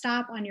last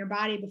stop on your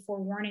body before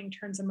warning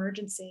turns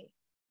emergency.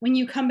 When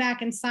you come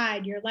back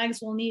inside, your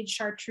legs will need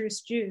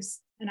chartreuse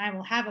juice, and I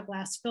will have a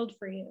glass filled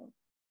for you.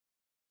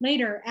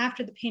 Later,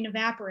 after the pain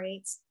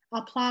evaporates,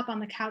 I'll plop on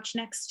the couch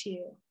next to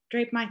you,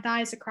 drape my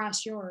thighs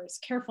across yours,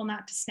 careful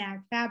not to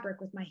snag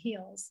fabric with my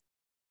heels.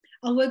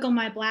 I'll wiggle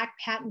my black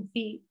patent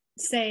feet,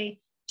 say,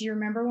 do you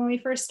remember when we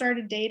first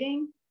started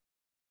dating?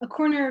 A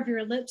corner of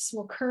your lips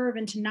will curve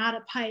into not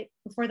a pipe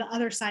before the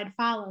other side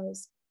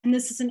follows, and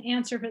this is an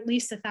answer of at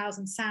least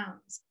 1,000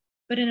 sounds,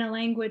 but in a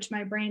language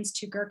my brain's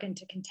too gherkin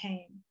to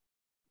contain.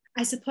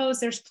 I suppose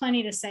there's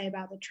plenty to say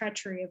about the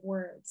treachery of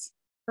words.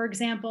 For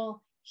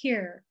example,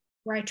 here,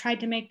 where I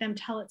tried to make them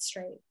tell it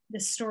straight,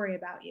 this story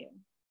about you.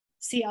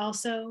 See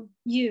also,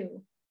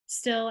 you,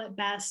 still at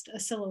best a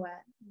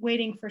silhouette,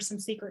 waiting for some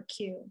secret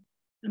cue,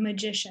 a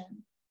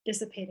magician,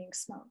 dissipating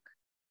smoke.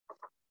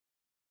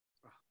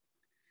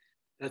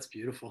 That's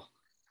beautiful.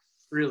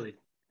 Really.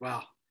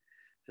 Wow.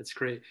 That's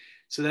great.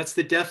 So that's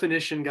the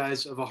definition,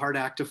 guys, of a hard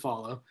act to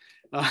follow.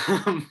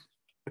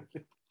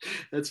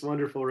 That's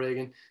wonderful,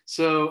 Raegen.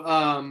 So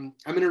I'm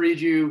going to read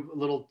you a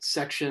little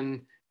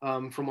section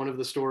from one of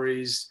the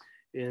stories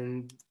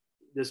in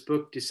this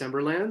book,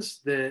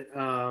 Decemberlands, that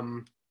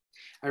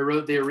I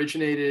wrote. They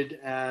originated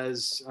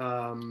as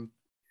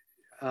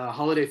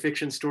holiday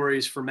fiction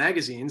stories for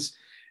magazines,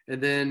 and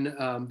then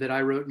that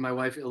I wrote and my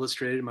wife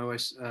illustrated. My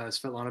wife,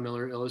 Svetlana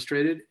Miller,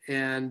 illustrated,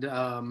 and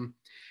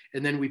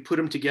then we put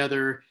them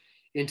together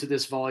into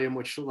this volume,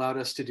 which allowed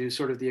us to do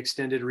sort of the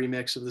extended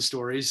remix of the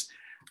stories.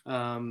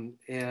 I'm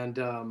going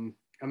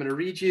to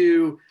read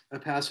you a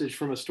passage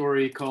from a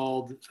story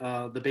called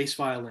The Bass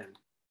Violin.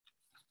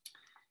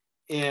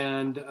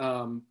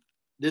 And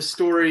this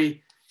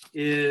story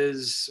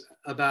is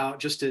about,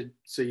 just to,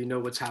 so you know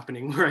what's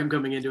happening, where I'm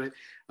coming into it.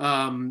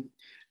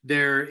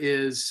 There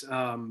is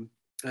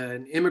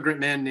an immigrant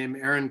man named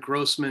Aaron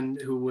Grossman,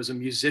 who was a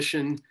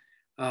musician.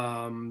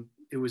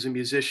 It was a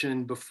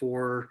musician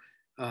before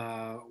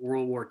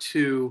World War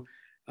II.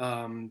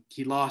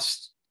 He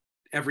lost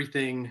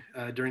everything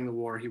during the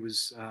war. He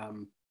was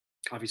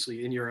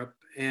obviously in Europe,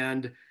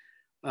 and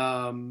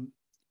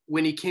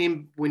when he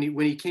came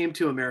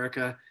to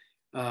America,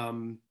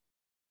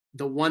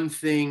 the one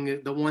thing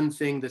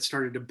that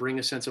started to bring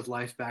a sense of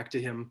life back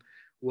to him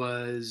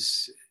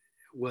was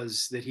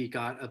that he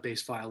got a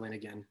bass violin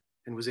again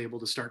and was able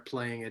to start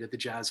playing it at the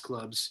jazz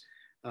clubs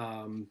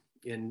in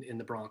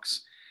the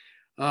Bronx.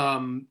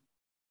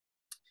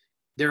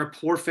 They're a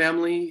poor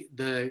family.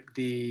 The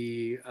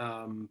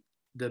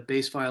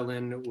bass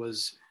violin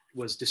was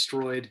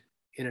destroyed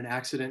in an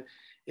accident,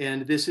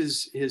 and this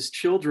is his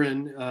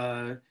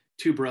children,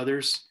 two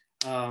brothers,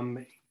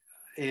 and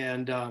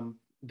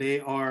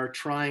they are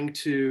trying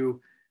to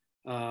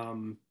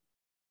go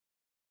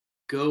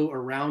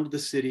around the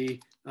city.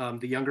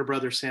 The younger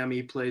brother,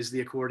 Sammy, plays the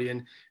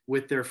accordion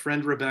with their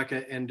friend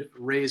Rebecca and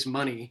raise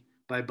money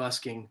by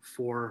busking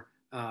for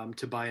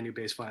to buy a new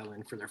bass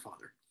violin for their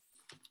father.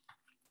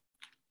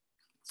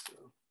 So,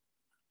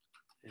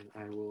 and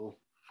I will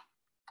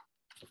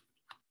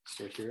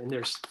start here. And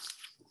there's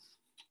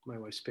my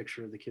wife's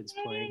picture of the kids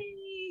playing.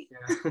 Yeah.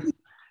 All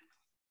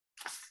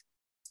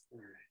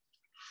right.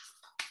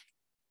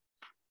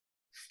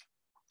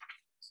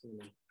 So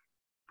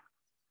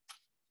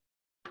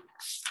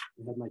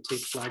I have my tape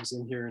flags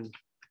in here, and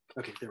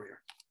okay, there we are.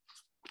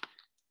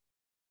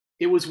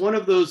 It was one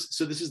of those,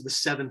 so this is the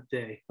 7th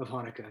day of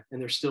Hanukkah,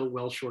 and they're still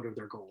well short of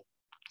their goal.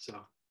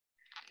 So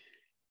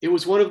It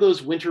was one of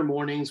those winter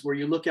mornings where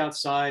you look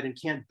outside and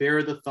can't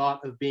bear the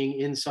thought of being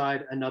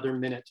inside another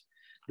minute.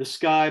 The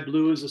sky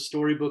blue as a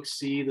storybook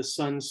sea, the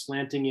sun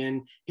slanting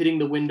in, hitting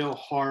the window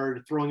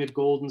hard, throwing a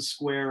golden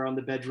square on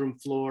the bedroom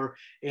floor,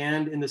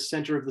 and in the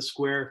center of the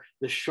square,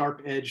 the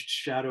sharp-edged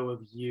shadow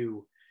of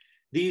you.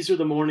 These are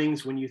the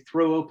mornings when you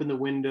throw open the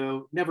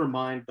window, never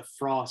mind the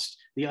frost,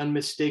 the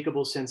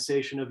unmistakable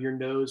sensation of your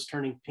nose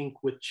turning pink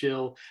with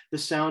chill, the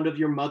sound of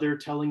your mother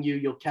telling you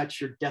you'll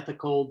catch your death of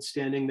cold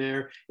standing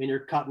there in your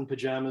cotton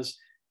pajamas.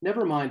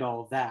 Never mind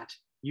all of that.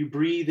 You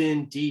breathe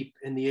in deep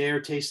and the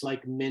air tastes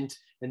like mint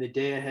and the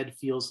day ahead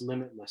feels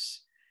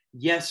limitless.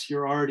 Yes,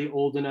 you're already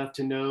old enough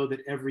to know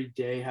that every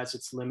day has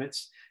its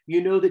limits.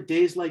 You know that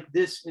days like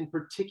this in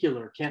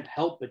particular can't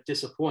help but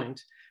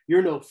disappoint.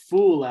 You're no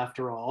fool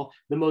after all,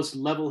 the most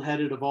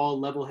level-headed of all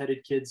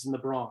level-headed kids in the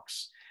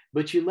Bronx.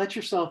 But you let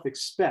yourself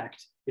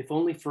expect, if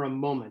only for a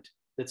moment,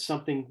 that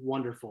something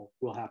wonderful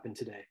will happen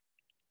today.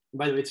 And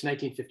by the way, it's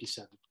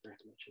 1957, I forgot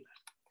to mention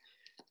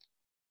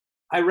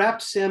that. I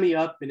wrapped Sammy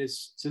up in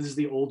his, so this is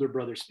the older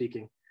brother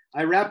speaking.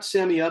 I wrapped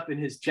Sammy up in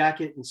his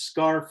jacket and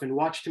scarf and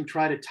watched him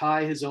try to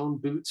tie his own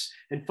boots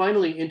and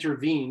finally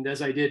intervened,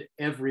 as I did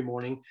every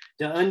morning,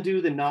 to undo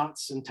the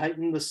knots and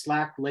tighten the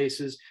slack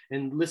laces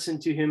and listen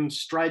to him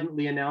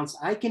stridently announce,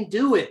 "I can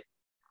do it."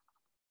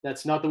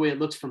 "That's not the way it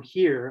looks from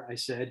here," I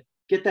said.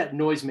 "Get that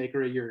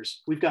noisemaker of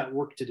yours. We've got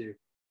work to do."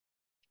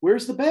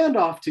 "Where's the band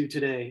off to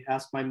today?"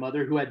 asked my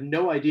mother, who had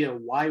no idea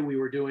why we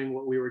were doing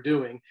what we were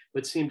doing,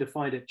 but seemed to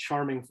find it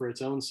charming for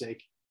its own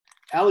sake.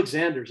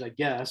 "Alexander's, I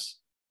guess."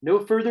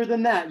 "No further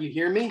than that, you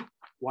hear me?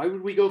 Why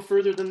would we go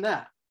further than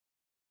that?"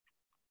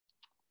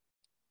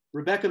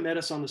 Rebecca met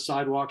us on the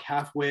sidewalk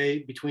halfway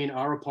between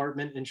our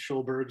apartment and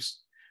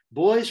Schulberg's.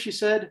 "Boys," she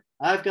said,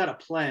 "I've got a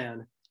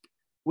plan."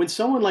 When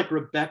someone like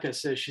Rebecca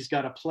says she's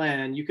got a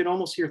plan, you can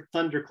almost hear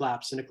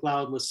thunderclaps in a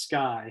cloudless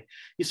sky.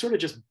 You sort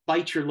of just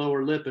bite your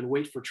lower lip and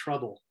wait for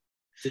trouble.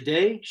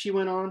 "Today," she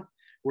went on,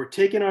 "we're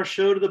taking our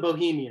show to the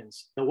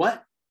Bohemians." "The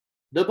what?"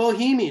 "The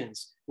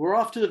Bohemians. We're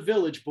off to the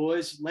Village,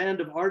 boys, land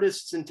of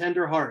artists and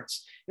tender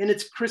hearts. And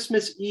it's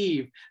Christmas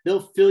Eve.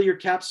 They'll fill your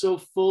cap so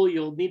full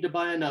you'll need to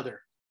buy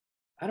another."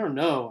 "I don't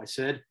know," I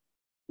said.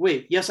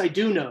 "Wait, yes, I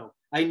do know.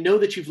 I know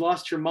that you've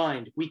lost your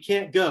mind. We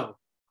can't go."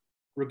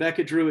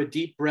 Rebecca drew a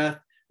deep breath,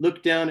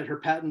 looked down at her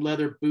patent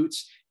leather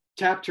boots,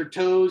 tapped her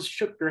toes,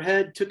 shook her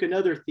head, took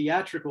another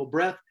theatrical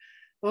breath.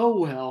 "Oh,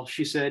 well,"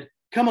 she said.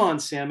 "Come on,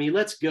 Sammy,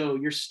 let's go.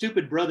 Your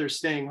stupid brother's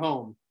staying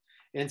home."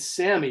 And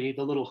Sammy,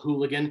 the little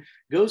hooligan,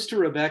 goes to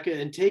Rebecca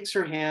and takes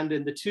her hand,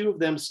 and the two of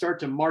them start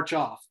to march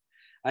off.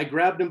 I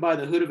grabbed him by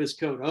the hood of his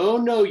coat. "Oh,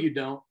 no, you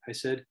don't," I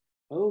said.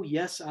 "Oh,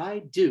 yes, I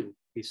do,"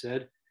 he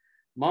said.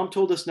 "Mom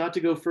told us not to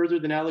go further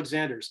than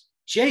Alexander's."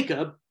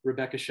 "Jacob,"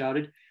 Rebecca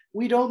shouted,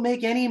 "we don't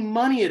make any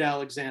money at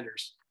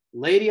Alexander's."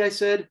 "Lady," I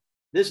said,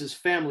 "this is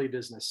family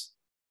business."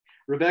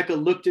 Rebecca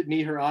looked at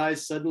me, her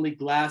eyes suddenly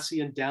glassy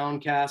and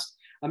downcast.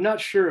 I'm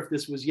not sure if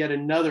this was yet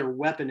another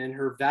weapon in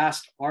her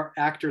vast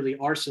actorly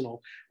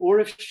arsenal, or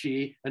if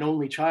she, an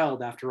only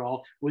child after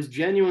all, was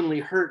genuinely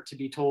hurt to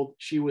be told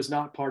she was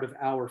not part of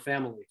our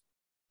family.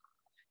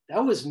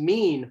 "That was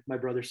mean," my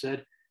brother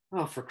said.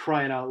 "Oh, for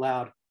crying out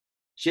loud."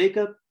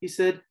 "Jacob," he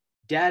said,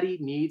 "Daddy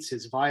needs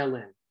his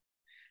violin."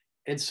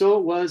 And so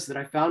it was that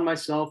I found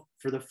myself,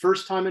 for the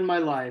first time in my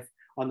life,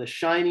 on the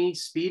shiny,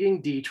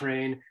 speeding D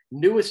train,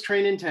 newest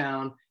train in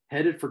town,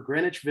 headed for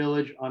Greenwich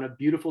Village on a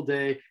beautiful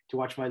day to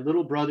watch my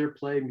little brother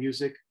play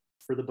music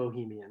for the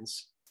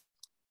Bohemians.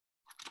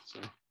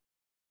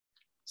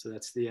 So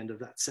that's the end of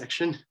that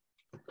section.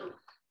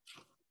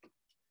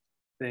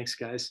 Thanks,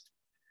 guys.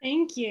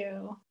 Thank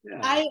you.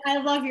 Yeah. I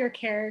love your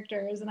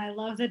characters and I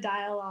love the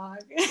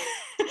dialogue.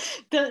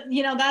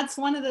 That's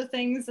one of the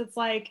things that's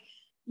like,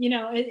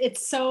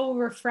 it's so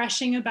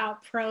refreshing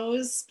about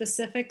prose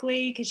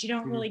specifically, because you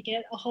don't really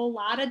get a whole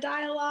lot of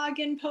dialogue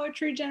in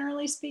poetry,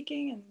 generally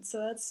speaking. And so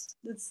that's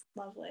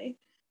lovely.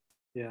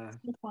 Yeah,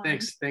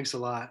 thanks a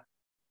lot.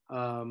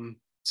 Well,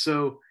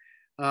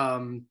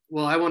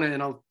 I want to,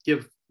 and I'll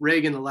give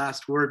Raegen the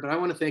last word, but I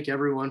want to thank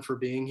everyone for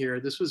being here.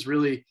 This was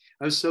really,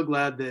 I was so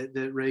glad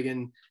that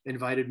Raegen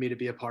invited me to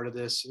be a part of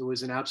this. It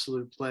was an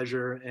absolute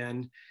pleasure.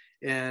 And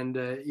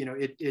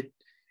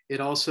it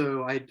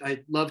also,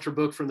 I loved her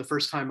book from the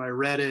first time I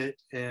read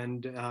it.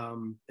 And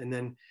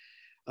then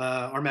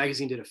our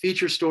magazine did a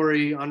feature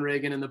story on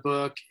Raegen in the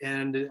book,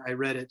 and I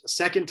read it a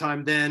second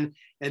time then,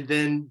 and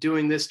then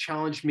doing this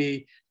challenged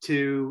me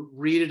to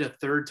read it a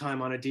third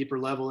time on a deeper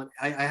level. And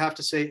I have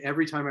to say,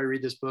 every time I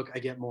read this book, I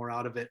get more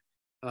out of it.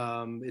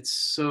 It's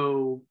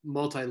so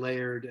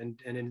multi-layered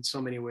and in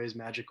so many ways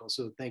magical.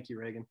 So thank you,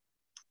 Raegen.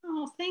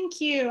 Oh,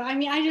 thank you. I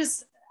mean,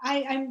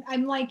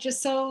 I'm like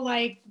just so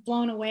like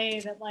blown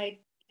away that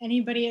like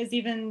anybody is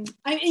even,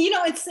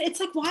 it's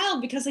like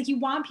wild, because like you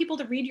want people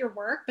to read your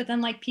work, but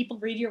then like people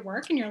read your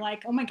work and you're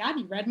like, oh my God,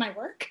 you read my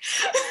work.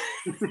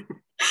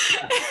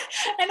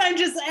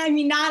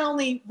 And not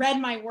only read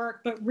my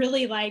work, but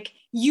really like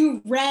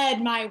you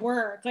read my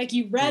work, like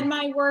you read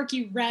my work,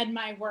 you read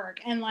my work.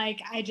 And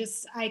like,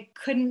 I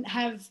couldn't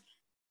have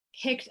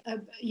picked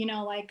a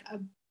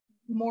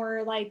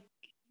more like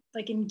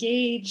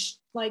engaged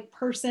like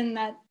person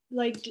that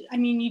like, I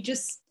mean,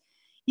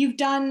 you've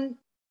done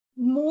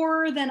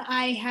more than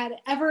I had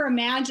ever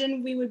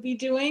imagined we would be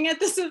doing at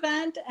this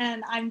event.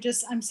 And I'm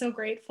so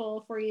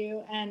grateful for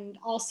you. And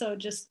also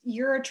just,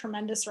 you're a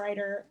tremendous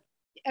writer.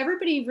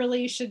 Everybody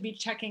really should be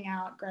checking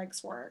out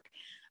Greg's work.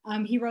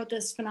 He wrote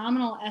this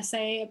phenomenal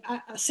essay,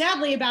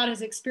 sadly about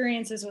his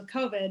experiences with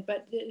COVID,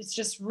 but it's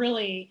just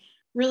really,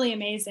 really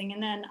amazing.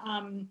 And then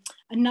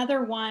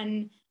another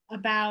one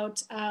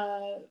about,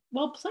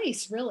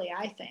 place, really,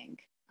 I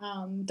think.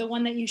 The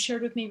one that you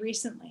shared with me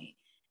recently.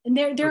 And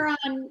they're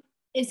on,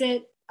 is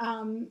it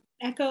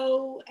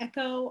Echo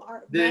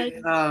Art? There's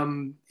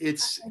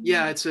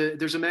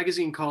a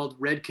magazine called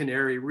Red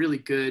Canary, really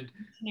good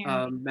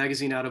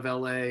magazine out of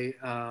LA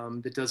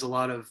that does a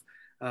lot of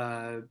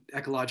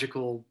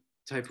ecological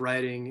type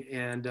writing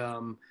and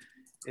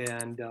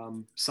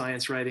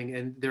science writing,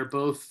 and they're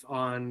both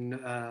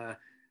on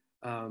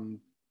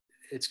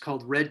it's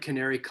called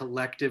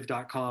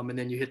redcanarycollective.com, and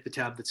then you hit the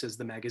tab that says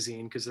the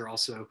magazine, because they're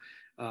also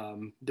a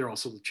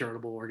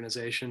charitable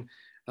organization,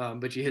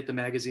 but you hit the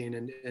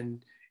magazine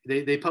and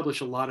they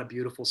publish a lot of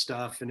beautiful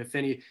stuff. And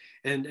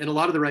a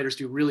lot of the writers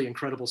do really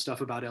incredible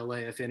stuff about LA.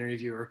 If any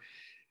of you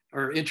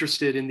are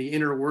interested in the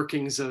inner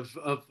workings of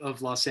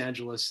Los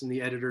Angeles, and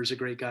the editor is a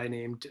great guy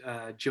named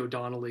Joe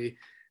Donnelly,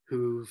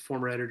 who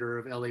former editor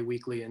of LA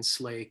Weekly and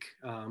Slake,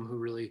 who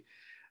really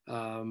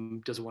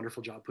does a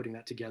wonderful job putting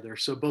that together.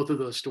 So both of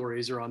those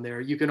stories are on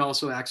there. You can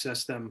also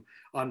access them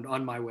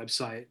on my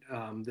website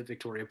that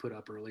Victoria put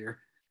up earlier.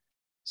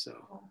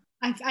 So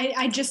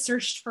I just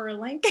searched for a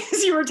link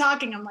as you were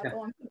talking. I'm like, I'm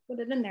gonna put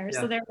it in there.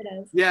 Yeah. So there it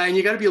is. Yeah, and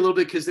you got to be a little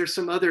bit, because there's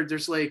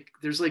like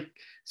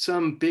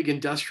some big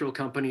industrial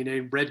company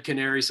named Red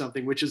Canary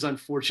something, which is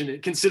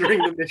unfortunate considering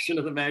the mission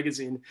of the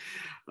magazine.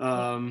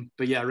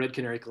 But yeah, Red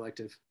Canary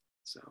Collective.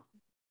 So.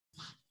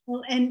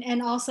 Well,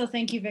 and also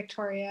thank you,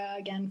 Victoria,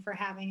 again for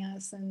having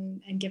us and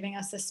giving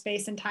us this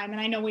space and time. And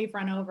I know we've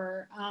run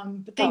over,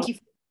 but thank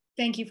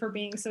you for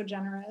being so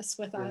generous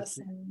with us.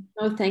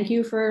 And thank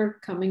you for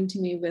coming to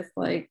me with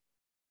like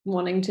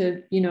wanting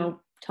to,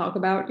 talk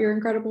about your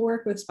incredible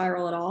work with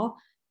Spiral at all.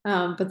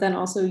 But then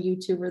also you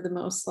two were the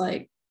most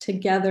like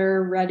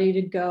together, ready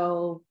to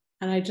go.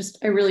 And I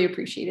really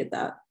appreciated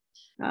that.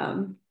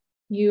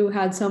 You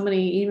had so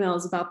many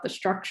emails about the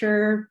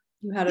structure.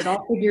 You had it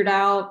all figured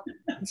out.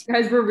 You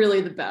guys were really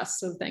the best.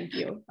 So thank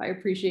you. I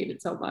appreciate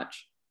it so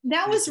much.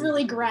 That was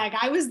really Greg.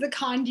 I was the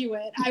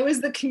conduit. I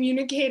was the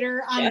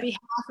communicator on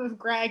behalf of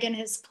Greg and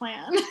his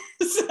plan.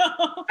 So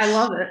I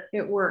love it.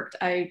 It worked.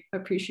 I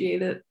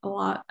appreciate it a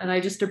lot. And I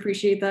just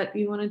appreciate that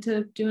you wanted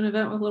to do an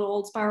event with Little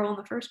Old Spiral in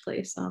the first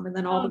place. And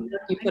then all the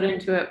work you put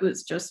into it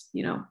was just,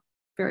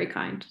 very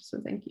kind. So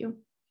thank you.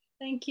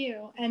 Thank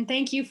you. And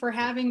thank you for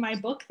having my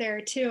book there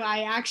too.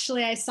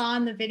 I saw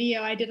in the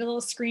video, I did a little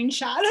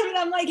screenshot of it.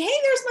 I'm like, hey,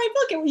 there's my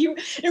book.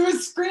 It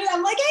was screen.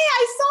 I'm like, hey,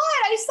 I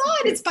saw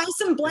it. It's by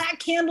some black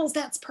candles.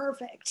 That's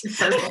perfect.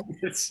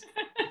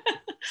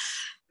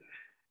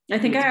 I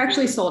think I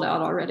actually sold out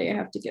already. I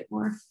have to get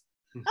more.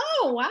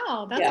 Oh,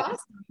 wow. That's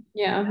awesome.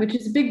 Yeah, which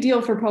is a big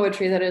deal for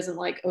poetry that isn't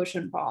like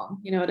Ocean Palm.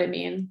 You know what I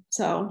mean?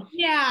 So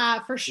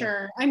yeah, for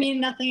sure. I mean,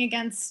 nothing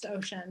against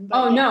Ocean.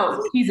 But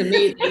no, he's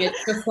amazing.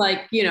 It's just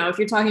like, if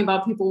you're talking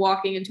about people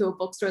walking into a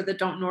bookstore that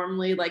don't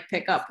normally like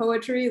pick up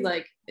poetry,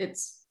 like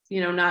it's,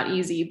 not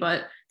easy,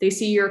 but they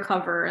see your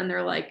cover and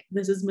they're like,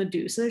 this is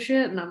Medusa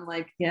shit. And I'm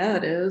like, yeah,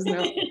 it is. And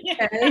they're like,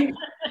 okay.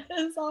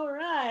 It's all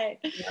right.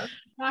 Yeah.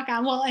 Rock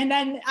on. Well, and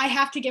then I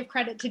have to give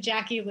credit to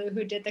Jackie Lou,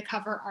 who did the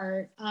cover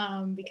art,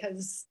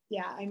 because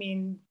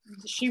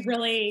she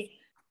really,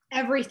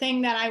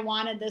 everything that I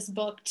wanted this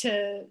book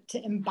to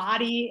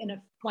embody in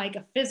a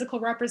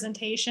physical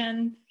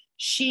representation,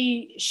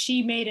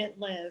 she made it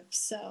live.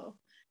 So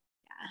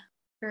yeah,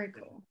 very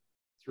cool.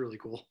 It's really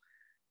cool.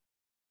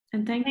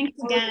 And thanks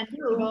again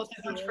to both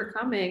so much for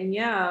coming.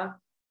 Yeah.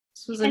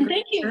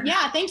 Thank you.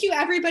 Yeah, thank you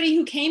everybody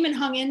who came and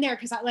hung in there,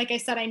 because like I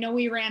said, I know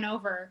we ran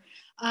over.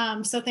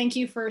 So thank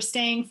you for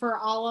staying for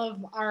all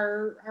of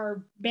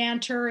our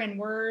banter and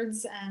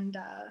words. And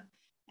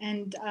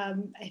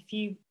if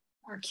you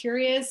are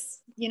curious,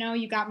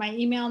 you got my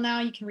email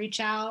now. You can reach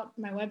out,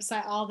 my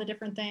website, all the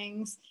different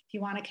things. If you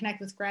want to connect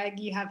with Greg,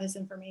 you have his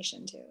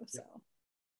information too. So.